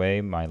either way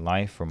my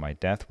life or my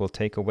death will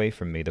take away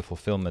from me the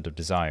fulfilment of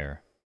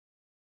desire.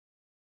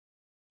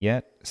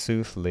 Yet,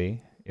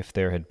 soothly, if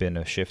there had been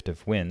a shift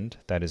of wind,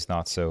 that is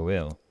not so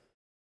ill,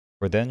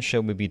 for then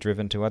shall we be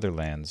driven to other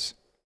lands,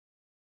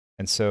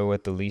 and so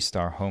at the least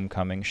our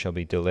homecoming shall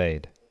be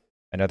delayed,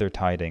 and other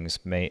tidings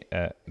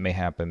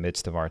mayhap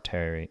amidst of our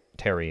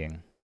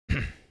tarrying.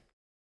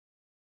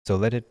 So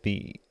let it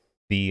be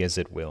as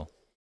it will."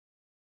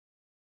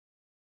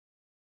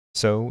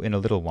 So, in a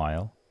little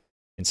while,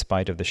 in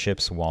spite of the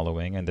ship's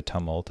wallowing and the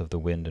tumult of the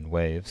wind and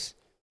waves,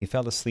 he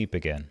fell asleep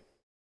again,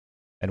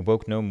 and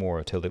woke no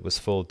more till it was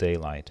full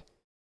daylight,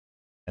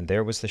 and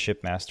there was the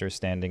shipmaster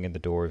standing in the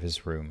door of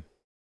his room,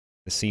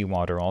 the sea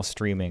water all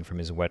streaming from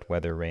his wet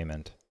weather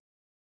raiment.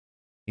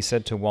 He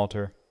said to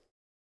Walter,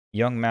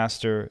 "Young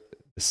master,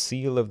 the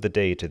seal of the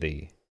day to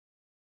thee,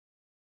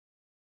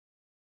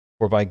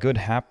 for by good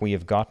hap we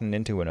have gotten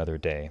into another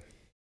day.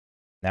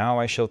 Now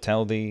I shall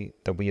tell thee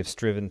that we have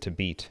striven to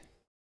beat,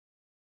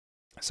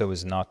 so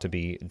as not to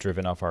be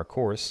driven off our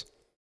course,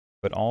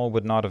 but all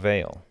would not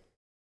avail.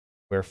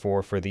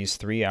 Wherefore for these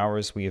 3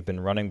 hours we have been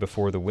running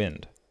before the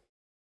wind.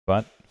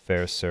 But,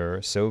 fair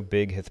sir, so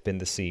big hath been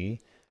the sea,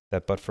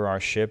 that but for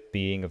our ship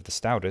being of the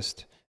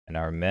stoutest, and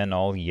our men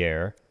all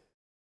yare,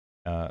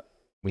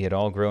 we had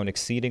all grown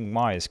exceeding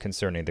wise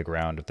concerning the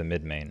ground of the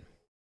mid-main.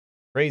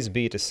 Praise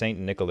be to Saint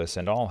Nicholas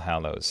and all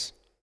hallows.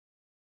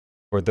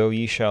 For though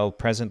ye shall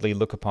presently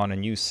look upon a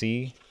new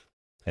sea,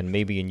 and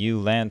maybe a new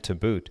land to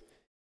boot,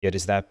 yet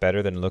is that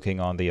better than looking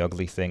on the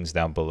ugly things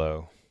down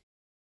below."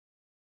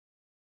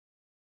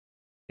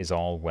 "Is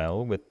all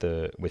well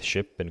with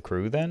ship and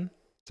crew, then?"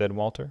 said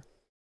Walter.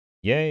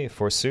 "Yea,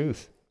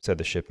 forsooth," said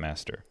the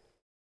shipmaster.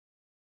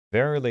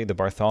 "Verily the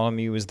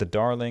Bartholomew is the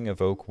darling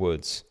of Oak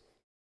Woods.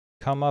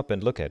 Come up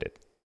and look at it,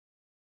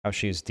 how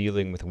she is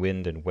dealing with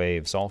wind and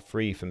waves, all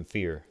free from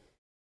fear."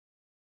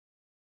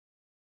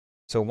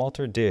 So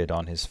Walter did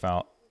on his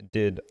foul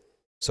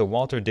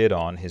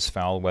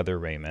weather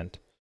raiment,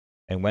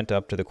 and went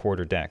up to the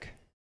quarter deck.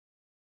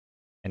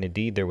 And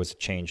indeed there was a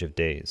change of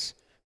days,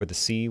 for the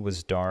sea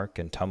was dark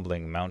and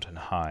tumbling mountain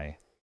high,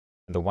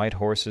 and the white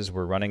horses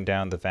were running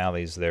down the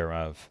valleys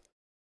thereof,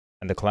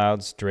 and the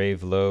clouds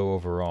drave low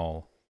over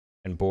all,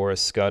 and bore a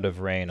scud of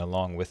rain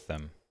along with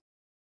them.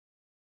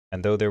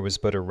 And though there was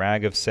but a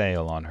rag of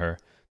sail on her,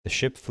 the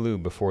ship flew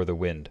before the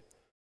wind,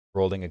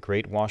 rolling a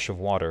great wash of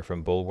water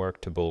from bulwark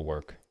to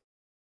bulwark.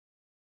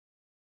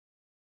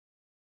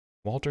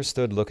 Walter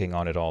stood looking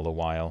on it all a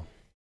while,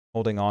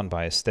 holding on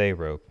by a stay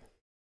rope,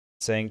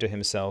 saying to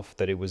himself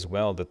that it was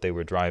well that they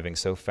were driving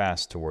so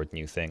fast toward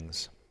new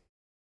things.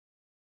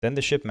 Then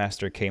the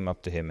shipmaster came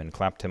up to him and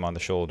clapped him on the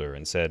shoulder,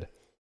 and said,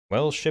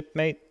 "Well,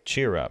 shipmate,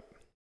 cheer up,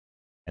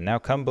 and now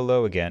come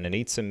below again and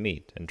eat some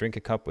meat, and drink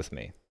a cup with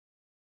me."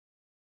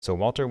 So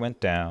Walter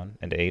went down,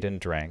 and ate and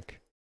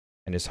drank,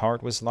 and his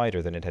heart was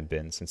lighter than it had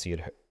been since he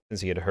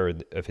had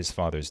heard of his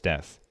father's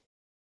death,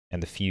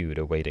 and the feud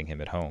awaiting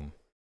him at home,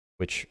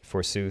 which,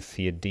 forsooth,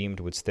 he had deemed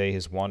would stay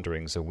his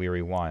wanderings a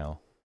weary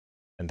while,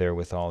 and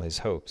therewithal his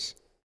hopes.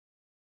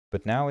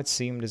 But now it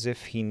seemed as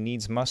if he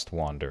needs must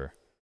wander.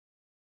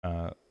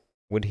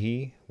 Would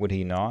he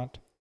not?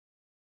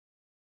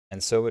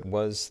 And so it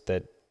was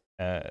that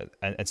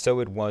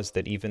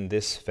even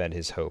this fed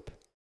his hope,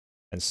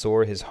 and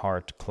sore his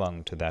heart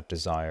clung to that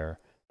desire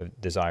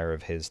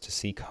of his to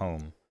seek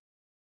home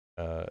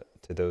to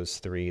those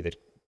three that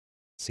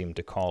seemed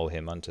to call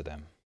him unto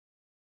them.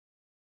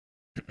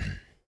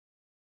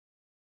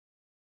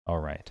 All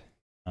right.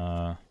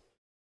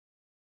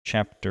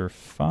 Chapter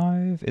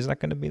 5. Is that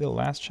going to be the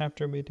last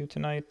chapter we do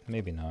tonight?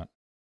 Maybe not.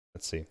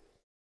 Let's see.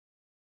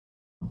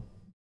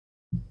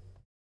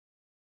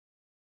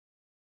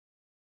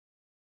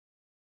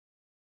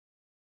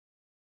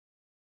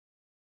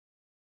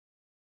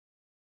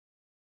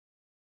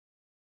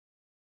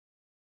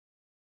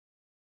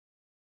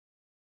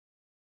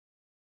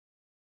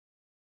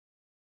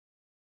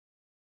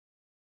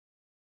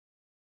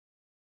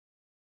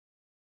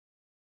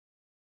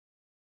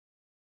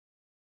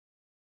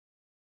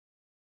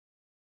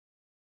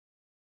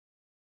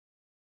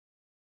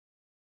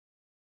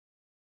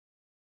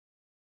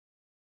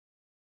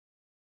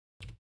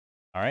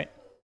 All right.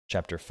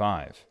 Chapter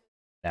 5.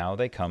 Now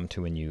they come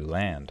to a new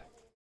land.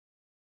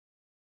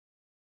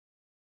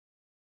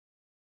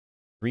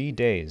 3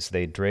 days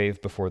they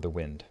drave before the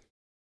wind.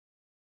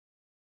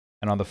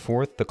 And on the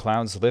 4th the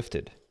clouds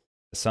lifted,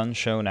 the sun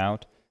shone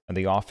out, and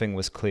the offing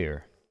was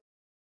clear.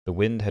 The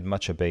wind had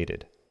much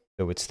abated,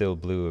 though it still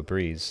blew a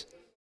breeze,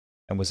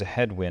 and was a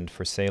head wind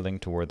for sailing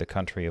toward the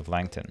country of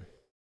Langton.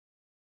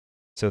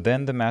 So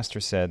then the master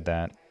said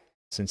that,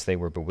 since they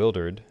were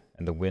bewildered,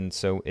 and the wind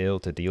so ill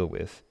to deal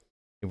with,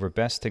 it were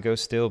best to go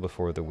still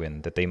before the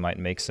wind, that they might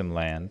make some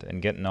land,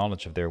 and get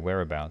knowledge of their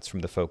whereabouts from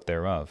the folk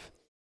thereof.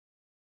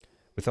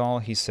 Withal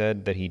he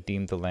said that he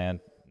deemed the land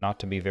not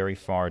to be very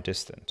far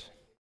distant.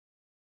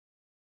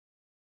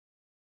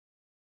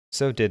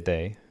 So did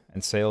they,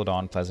 and sailed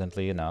on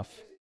pleasantly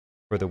enough,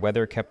 for the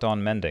weather kept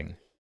on mending,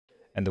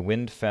 and the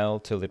wind fell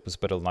till it was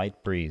but a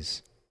light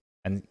breeze,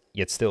 and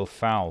yet still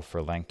foul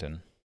for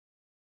Langton.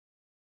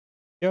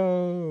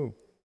 Yo!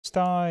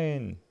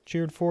 Stein!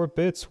 Cheered 4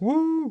 bits!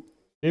 Woo!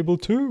 Able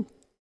 2!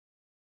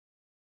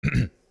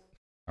 All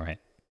right,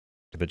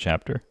 to the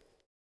chapter.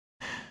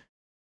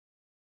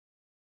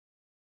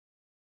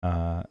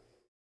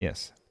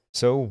 Yes.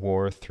 So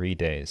wore 3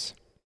 days.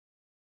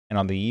 And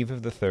on the eve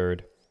of the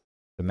 3rd,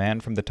 the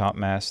man from the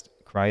topmast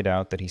cried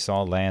out that he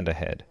saw land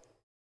ahead.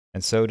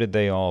 And so did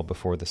they all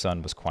before the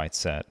sun was quite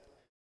set,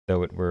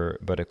 though it were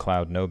but a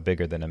cloud no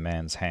bigger than a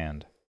man's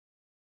hand.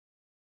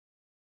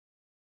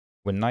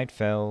 When night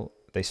fell,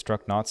 they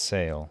struck not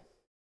sail,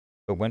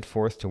 but went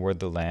forth toward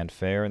the land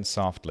fair and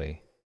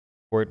softly,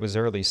 for it was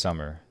early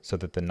summer, so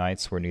that the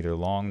nights were neither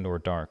long nor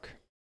dark.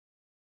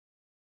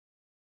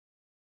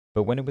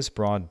 But when it was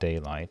broad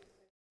daylight,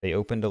 they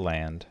opened a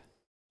land,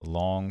 a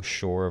long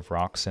shore of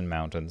rocks and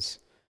mountains,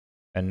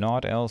 and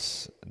naught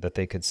else that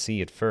they could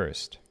see at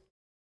first.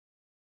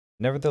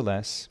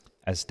 Nevertheless,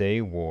 as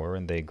day wore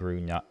and they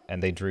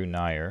drew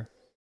nigher,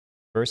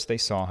 first they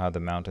saw how the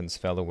mountains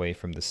fell away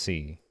from the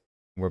sea,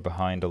 and were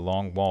behind a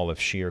long wall of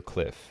sheer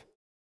cliff,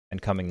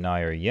 and coming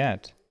nigher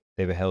yet,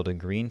 they beheld a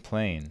green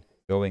plain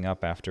going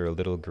up after a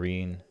little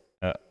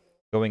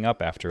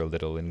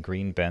in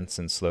green bents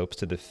and slopes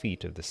to the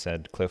feet of the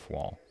said cliff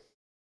wall.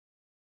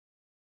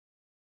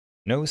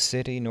 No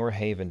city nor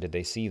haven did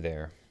they see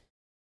there,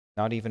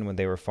 not even when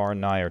they were far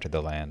nigher to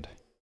the land.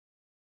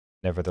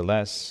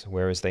 Nevertheless,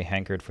 whereas they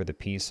hankered for the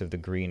peace of the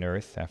green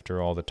earth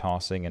after all the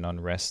tossing and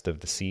unrest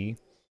of the sea,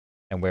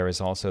 and whereas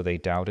also they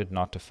doubted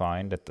not to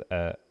find at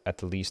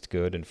the least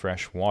good and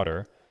fresh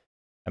water,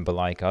 and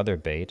belike other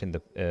bait in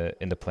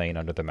the plain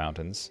under the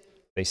mountains,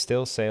 they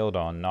still sailed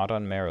on not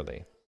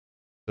unmerrily,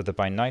 so that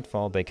by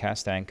nightfall they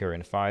cast anchor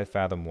in 5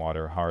 fathom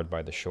water hard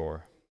by the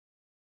shore.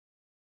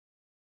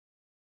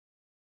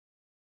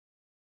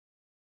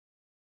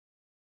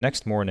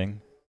 Next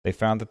morning they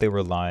found that they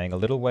were lying a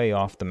little way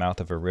off the mouth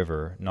of a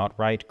river not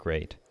right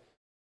great.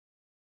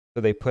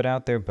 So they put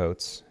out their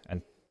boats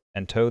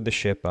and towed the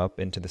ship up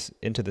into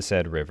the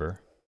said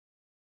river.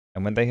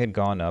 And when they had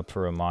gone up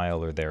for a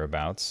mile or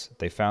thereabouts,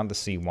 they found the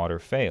sea water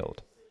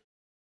failed,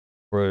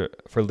 for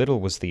little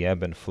was the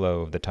ebb and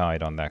flow of the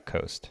tide on that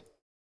coast.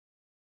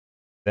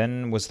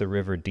 Then was the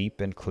river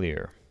deep and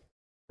clear,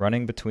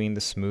 running between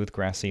the smooth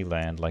grassy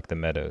land like the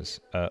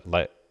meadows,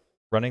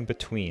 running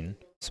between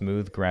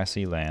smooth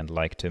grassy land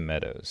like to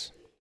meadows.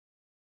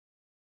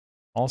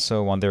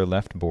 Also on their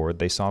left board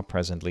they saw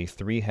presently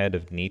 3 head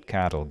of neat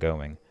cattle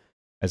going,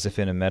 as if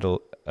in a meadow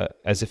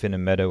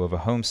of a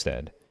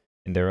homestead,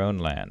 in their own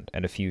land,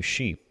 and a few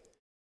sheep,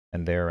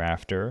 and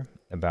thereafter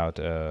about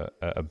a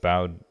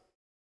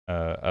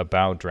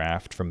bow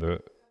draft from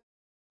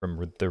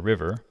the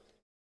river,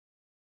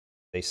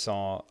 they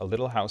saw a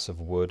little house of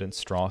wood and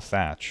straw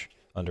thatch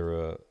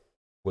under a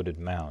wooded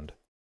mound,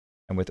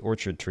 and with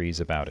orchard trees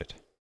about it.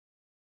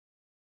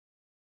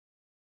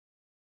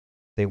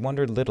 They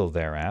wondered little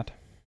thereat,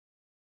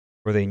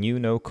 for they knew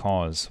no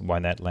cause why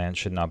that land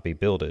should not be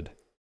builded,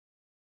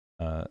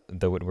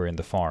 though it were in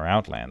the far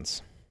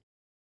outlands.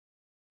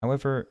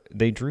 However,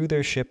 they drew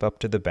their ship up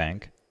to the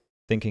bank,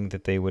 thinking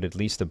that they would at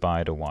least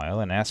abide a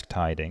while and ask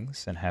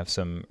tidings and have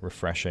some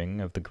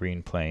refreshing of the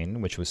green plain,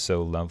 which was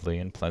so lovely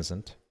and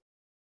pleasant.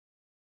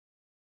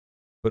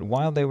 But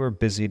while they were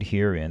busied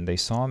herein, they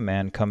saw a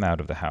man come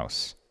out of the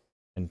house,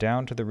 and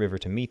down to the river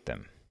to meet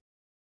them.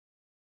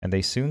 And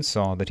they soon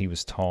saw that he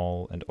was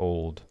tall and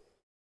old,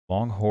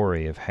 long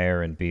hoary of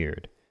hair and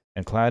beard,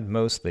 and clad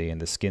mostly in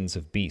the skins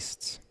of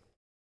beasts.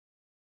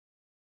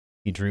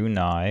 He drew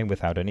nigh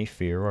without any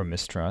fear or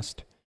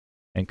mistrust,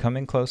 and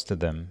coming close to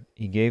them,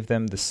 he gave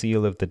them the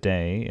seal of the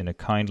day in a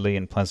kindly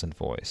and pleasant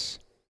voice.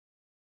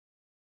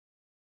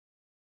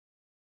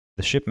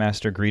 The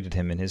shipmaster greeted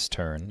him in his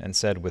turn, and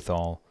said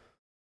withal,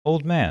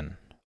 "Old man,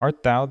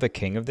 art thou the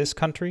king of this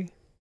country?"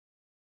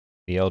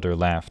 The elder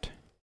laughed.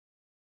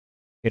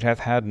 "It hath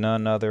had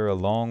none other a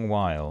long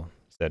while,"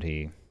 said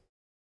he,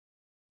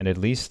 "and at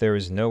least there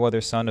is no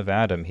other son of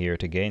Adam here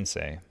to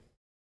gainsay."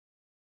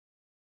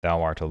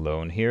 "Thou art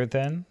alone here,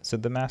 then?"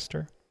 said the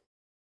master.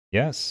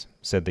 "Yes,"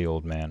 said the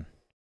old man,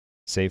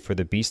 "save for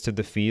the beasts of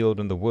the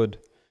field and the wood,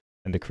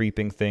 and the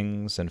creeping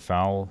things and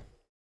fowl.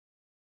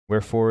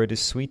 Wherefore it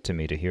is sweet to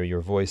me to hear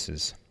your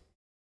voices."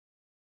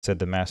 Said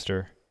the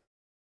master,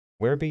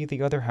 "Where be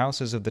the other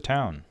houses of the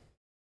town?"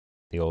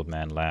 The old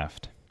man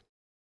laughed.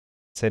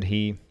 Said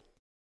he,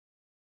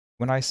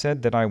 "When I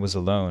said that I was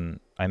alone,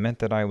 I meant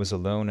that I was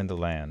alone in the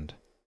land,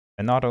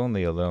 and not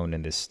only alone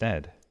in this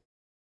stead.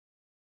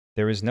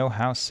 There is no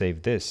house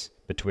save this,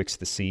 betwixt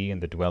the sea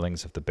and the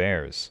dwellings of the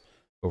bears,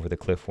 over the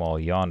cliff wall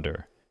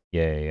yonder,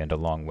 yea, and a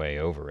long way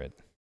over it.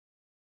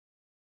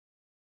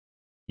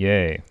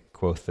 Yea,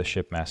 quoth the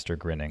shipmaster,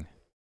 grinning.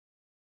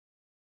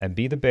 And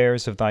be the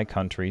bears of thy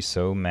country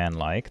so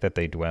manlike that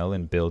they dwell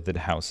in builded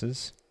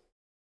houses?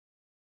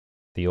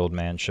 The old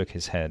man shook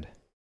his head.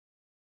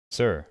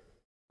 Sir,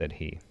 said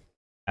he,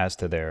 as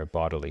to their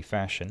bodily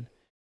fashion,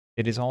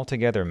 it is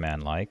altogether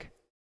manlike,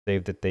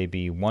 save that they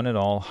be one and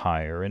all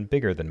higher and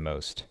bigger than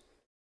most.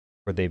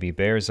 For they be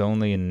bears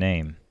only in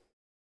name.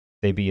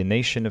 They be a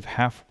nation of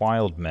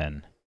half-wild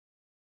men.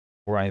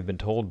 For I have been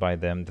told by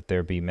them that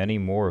there be many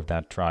more of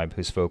that tribe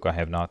whose folk I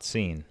have not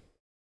seen,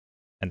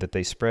 and that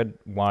they spread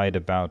wide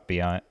about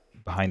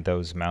behind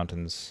those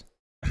mountains,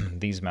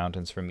 these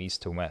mountains from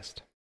east to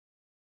west.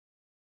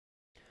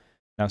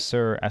 Now,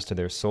 sir, as to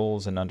their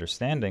souls and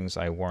understandings,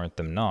 I warrant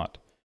them not,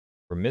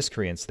 for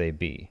miscreants they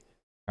be,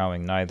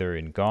 trowing neither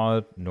in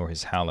God nor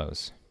his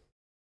hallows.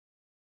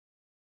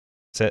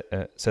 Said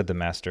the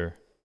master,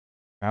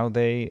 Trow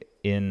they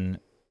in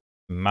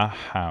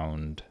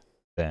Mahound,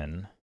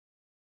 then?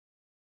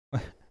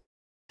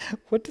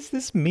 What does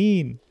this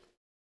mean?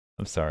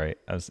 I'm sorry,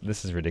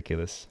 this is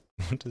ridiculous.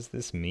 What does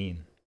this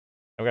mean?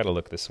 I've got to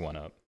look this one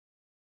up.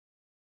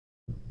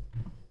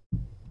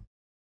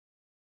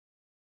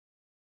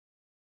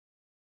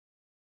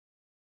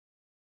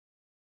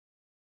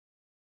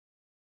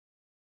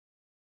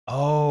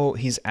 Oh,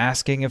 he's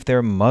asking if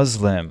they're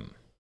Muslim.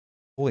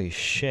 Holy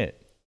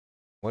shit.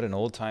 What an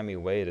old-timey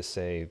way to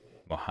say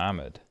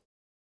Muhammad.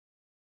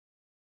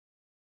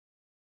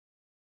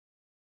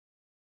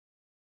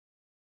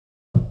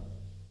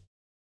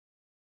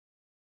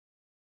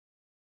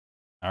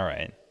 All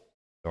right.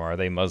 So are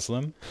they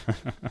Muslim?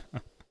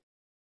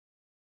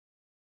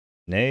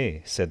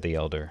 Nay, said the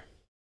elder.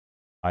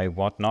 I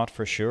wot not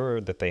for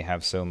sure that they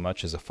have so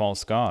much as a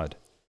false god,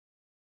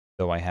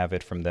 though I have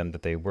it from them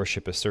that they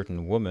worship a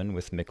certain woman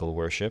with mickle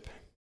worship.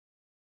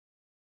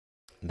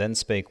 Then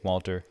spake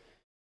Walter,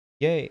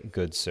 Yea,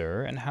 good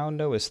sir, and how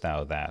knowest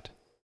thou that?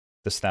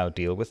 Dost thou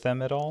deal with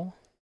them at all?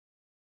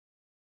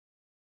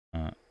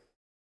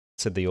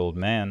 Said the old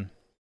man,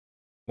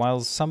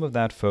 Whiles some of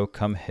that folk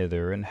come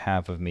hither and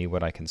have of me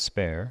what I can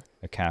spare,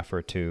 a calf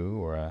or two,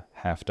 or a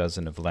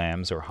half-dozen of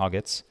lambs or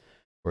hoggets,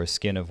 or a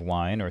skin of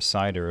wine or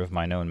cider of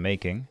mine own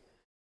making,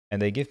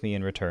 and they give me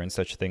in return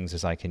such things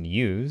as I can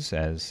use,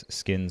 as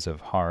skins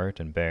of hart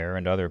and bear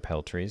and other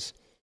peltries,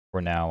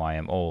 for now I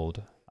am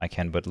old, I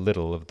can but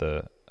little of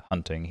the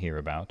hunting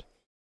hereabout.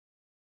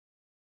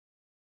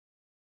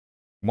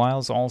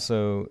 Whiles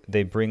also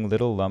they bring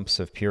little lumps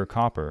of pure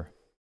copper,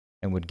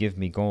 and would give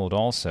me gold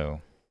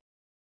also,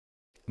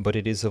 but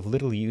it is of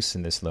little use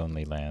in this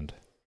lonely land.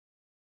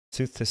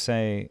 Sooth to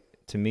say,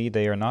 to me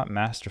they are not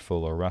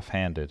masterful or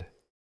rough-handed,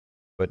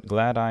 but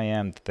glad I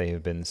am that they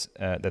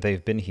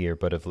have been here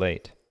but of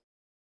late,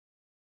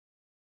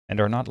 and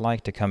are not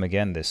like to come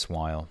again this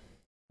while,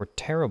 for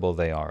terrible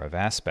they are of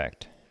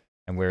aspect,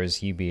 and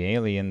whereas ye be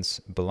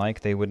aliens,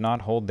 belike they would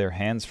not hold their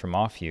hands from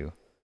off you,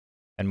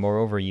 and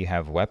moreover ye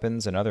have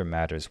weapons and other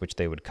matters which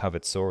they would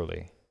covet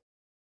sorely.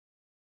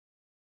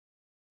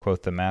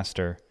 Quoth the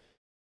master,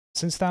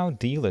 Since thou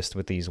dealest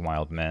with these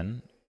wild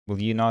men, will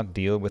ye not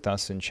deal with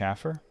us in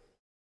chaffer?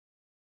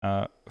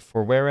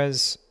 For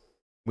whereas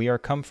we are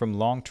come from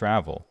long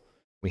travel,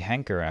 we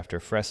hanker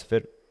after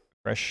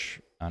I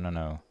don't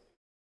know.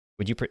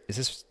 Is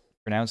this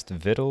pronounced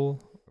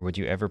victual, or would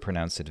you ever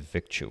pronounce it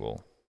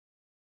victual?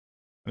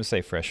 I'm going to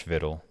say fresh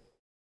victual.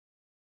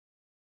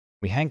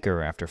 We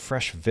hanker after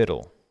fresh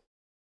victual.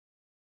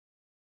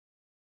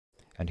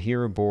 And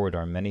here aboard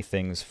are many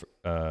things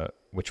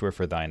which were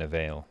for thine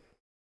avail.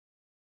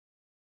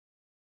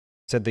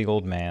 Said the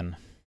old man,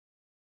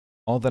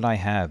 All that I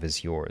have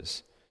is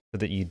yours, so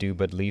that ye do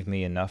but leave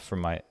me enough for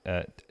my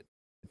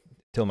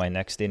till my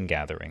next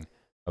ingathering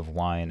of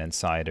wine and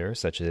cider,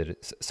 such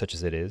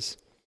as it is.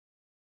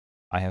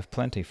 I have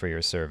plenty for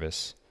your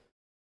service.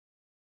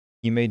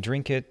 Ye may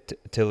drink it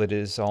till it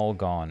is all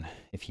gone,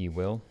 if ye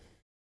will.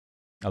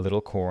 A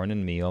little corn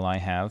and meal I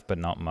have, but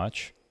not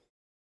much.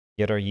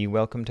 Yet are ye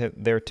welcome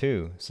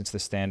thereto, since the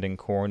standing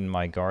corn in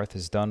my garth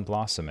is done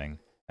blossoming,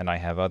 and I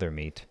have other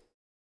meat.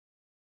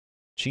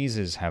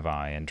 Cheeses have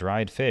I, and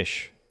dried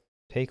fish.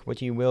 Take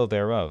what ye will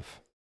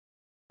thereof.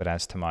 But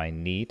as to my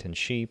neat and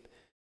sheep,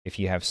 if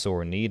ye have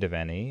sore need of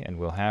any, and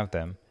will have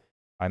them,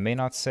 I may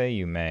not say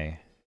you may.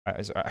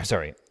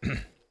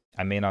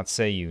 I may not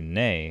say you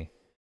nay,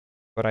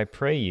 but I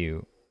pray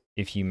you,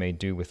 if ye may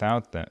do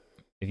without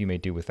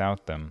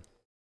them,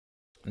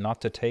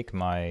 not to take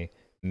my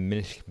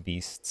milch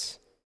beasts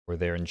or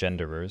their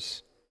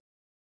engenderers,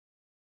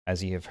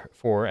 as ye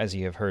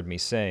have heard me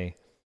say,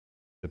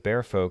 the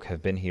bear folk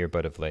have been here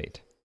but of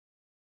late,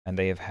 and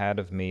they have had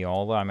of me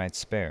all I might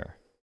spare.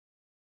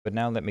 But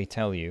now let me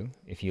tell you,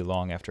 if ye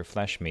long after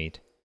flesh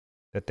meat,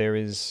 that there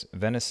is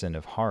venison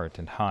of hart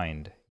and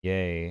hind,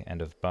 yea,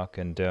 and of buck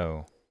and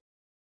doe.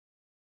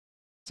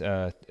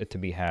 to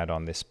be had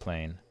on this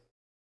plain.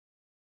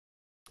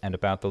 And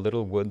about the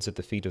little woods at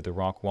the feet of the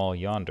rock wall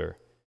yonder,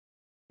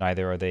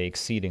 neither are they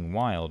exceeding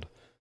wild,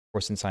 for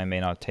since I may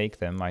not take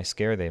them, I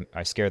scare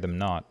them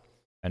not,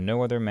 and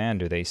no other man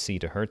do they see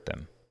to hurt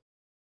them.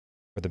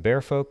 For the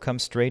bear folk come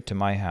straight to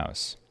my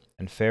house,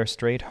 and fare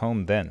straight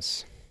home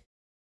thence.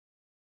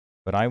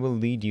 But I will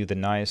lead you the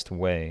nighest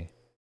way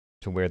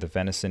to where the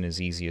venison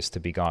is easiest to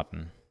be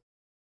gotten.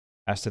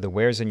 As to the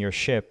wares in your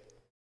ship,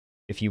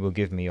 if you will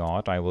give me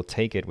aught, I will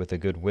take it with a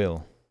good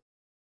will.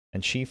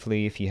 And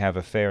chiefly if ye have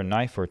a fair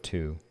knife or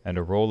two, and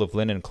a roll of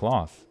linen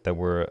cloth, that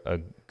were a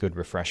good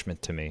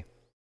refreshment to me.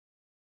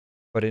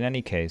 But in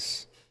any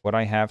case, what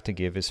I have to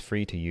give is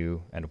free to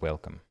you and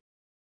welcome.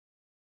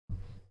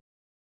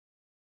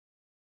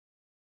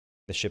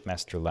 The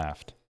shipmaster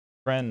laughed.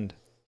 Friend,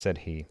 said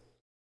he,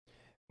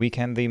 we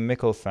can thee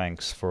mickle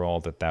thanks for all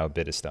that thou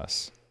biddest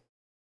us.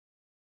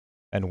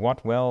 And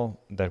wot well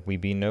that we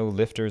be no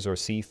lifters or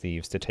sea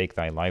thieves to take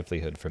thy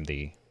livelihood from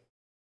thee.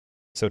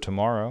 So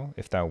tomorrow,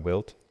 if thou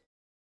wilt,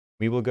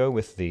 we will go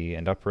with thee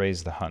and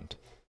upraise the hunt.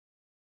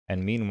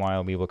 And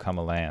meanwhile we will come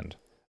aland,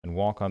 and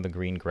walk on the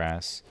green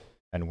grass,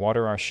 and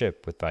water our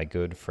ship with thy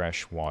good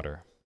fresh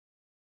water.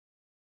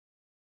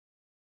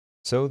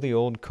 So the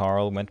old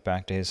carle went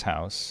back to his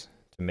house,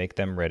 to make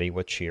them ready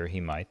what cheer he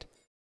might,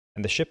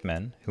 and the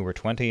shipmen, who were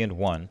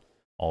 21,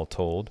 all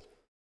told,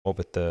 all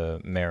but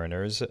the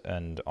mariners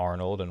and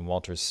Arnold and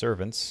Walter's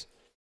servants,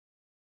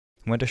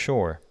 went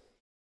ashore,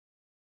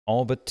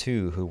 all but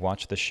 2 who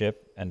watched the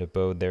ship and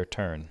abode their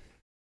turn.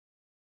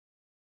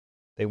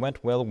 They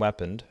went well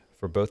weaponed,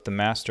 for both the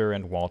master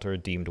and Walter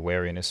deemed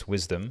wariness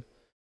wisdom,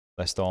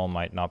 lest all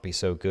might not be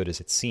so good as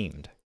it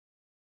seemed.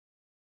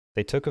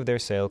 They took of their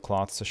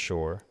sailcloths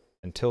ashore,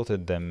 and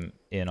tilted them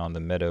in on the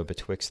meadow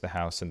betwixt the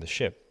house and the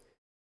ship,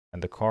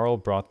 and the carle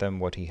brought them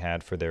what he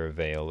had for their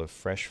avail of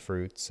fresh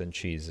fruits and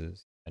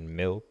cheeses, and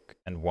milk,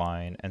 and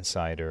wine, and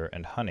cider,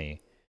 and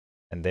honey,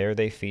 and there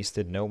they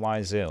feasted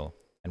nowise ill,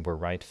 and were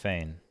right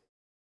fain.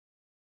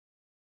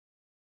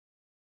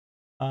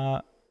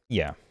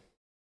 Yeah.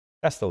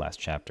 That's the last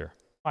chapter.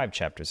 5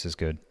 chapters is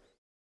good.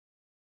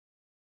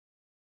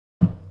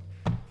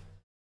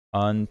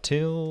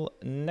 Until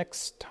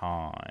next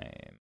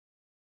time.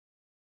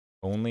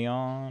 Only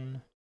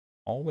on,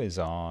 always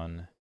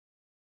on,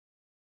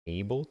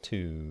 Able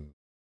to.